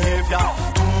about behavior.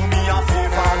 Do me a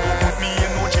favor, don't put me in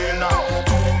no jail now.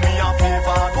 Do me a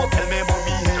favor, don't tell me about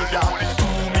behavior. Do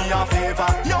me a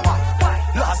favor. Yo, what?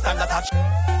 Last time that I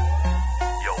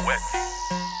yo, wet.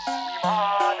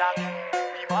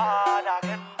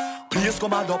 Please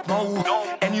come and up now.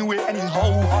 Anyway,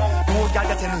 anyhow. Don't get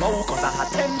getting low, cause I had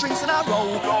 10 drinks in a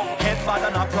row. Head bad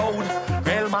and a proud.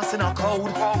 Real mass in a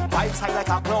crowd. Vibes high like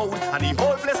a cloud. And the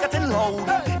whole place getting loud.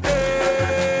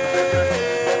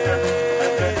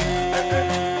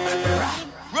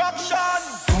 Ruction!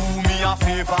 Do me a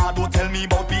favor, don't tell me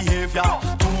about behavior.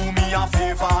 Do me a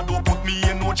favor, don't put me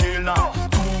in no jail now.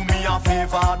 Do me a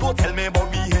favor, don't tell me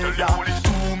about behavior.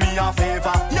 Do me a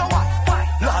favor. Yo, what?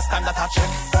 Last time that I check,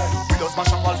 we just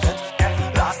mash up all fit.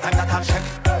 Last time that I check,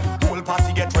 whole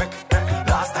party get wrecked.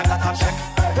 Last time that I check,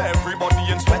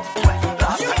 everybody in sweat.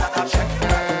 Last time that I check.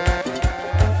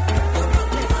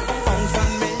 Bounce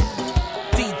on me,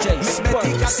 DJ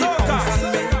Spuddy, SOCA.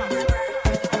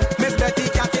 Miss Betty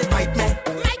cat it bite me.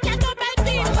 My cat don't bite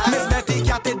me. Miss Betty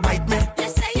cat it bite me. You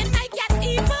saying my cat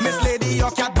evil? Miss Lady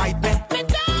your cat bite me. My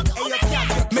dog, oh my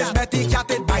cat. Miss Betty cat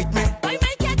it bite me. Why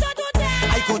my cat don't do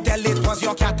that? I could tell it was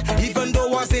your cat, even though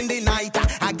it was in the night.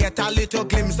 I get a little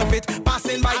glimpse of it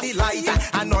passing by the light,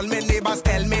 and all my neighbors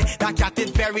tell me that cat is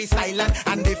very silent.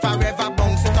 And if I ever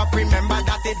bounce it up, remember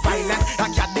that it's violent. A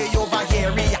cat they over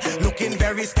hairy, looking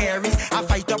very scary. I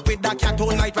fight up with that cat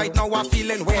all night. Right now I'm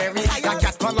feeling wary. That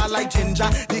cat color like ginger,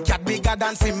 the cat bigger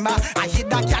than Simba. I hit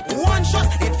that cat one shot,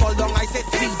 it fall down. I say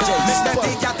Timber. Miss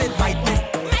Betty cat it bite me.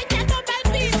 My cat don't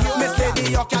bite me. Miss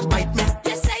Lady your cat bite me.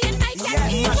 You saying my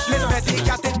cat evil? Miss Betty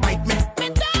cat it bite me. My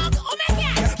dog, oh my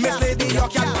cat. Miss Lady your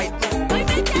cat bite me. Why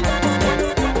my cat don't do that?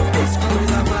 This crew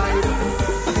is a vibe.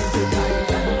 I feel to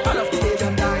dive. I love to stage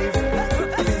and dive.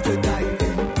 I feel to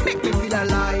dive. Make me feel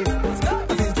alive.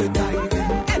 I feel to dive.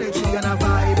 Energy and a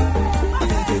vibe. I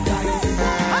feel to dive.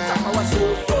 Hot up our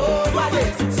surf over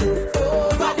this. Surf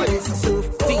over this. Surf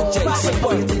DJ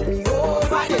Spuddy. Take me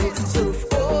over this. Surf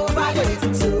over this.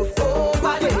 Surf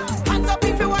over this. Hands up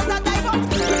if you want to dive up.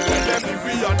 Let them be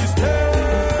free on the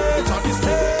stage, on the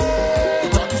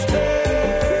stage, on the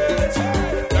stage.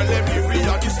 Let them be free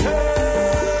on the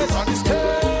stage, on the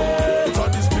stage, on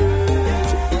the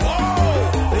stage.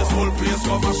 Wow, this whole place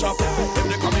come mash up. If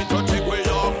they come in to take way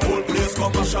off, whole place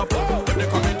come mash up. If they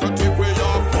come in to take way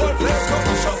off, whole place come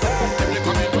mash up. If they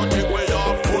come in to take way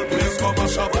off, whole place come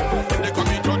mash up. If they come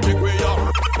in to take way off.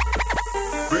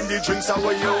 Bring the drinks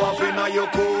away you have in your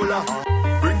cooler.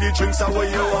 Bring the drinks away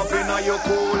you have in your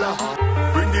cooler.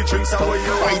 Bring the drinks away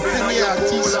you have in your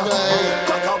cooler.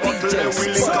 Got a bottle and we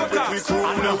link up with we crew.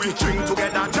 And we drink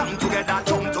together, jam together,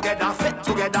 jump together, fit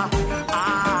together.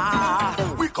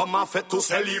 Ah, we come a fit to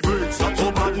celebrate. Not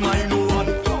so bad, my no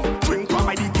one. Drink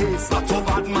by the case, not so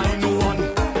bad, my no one.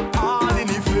 All in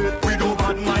the flip, we do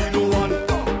bad, my no one.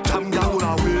 Jam down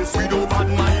our waist, we do bad,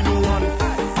 my no one.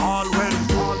 All well,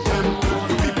 all them.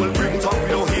 People bring talk, we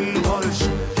don't indulge.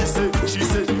 He said, she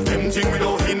said, them thing we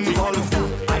don't involve.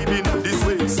 I've been this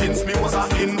way since me was a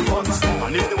infant.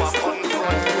 And if they were fun, we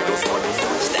just want to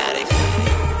static.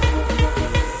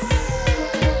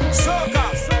 SOCA,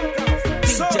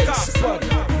 SOCA,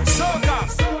 SOCA,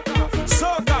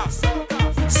 SOCA,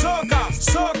 SOCA,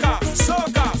 SOCA,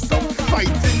 SOCA.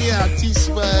 Fighting the artist,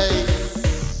 man.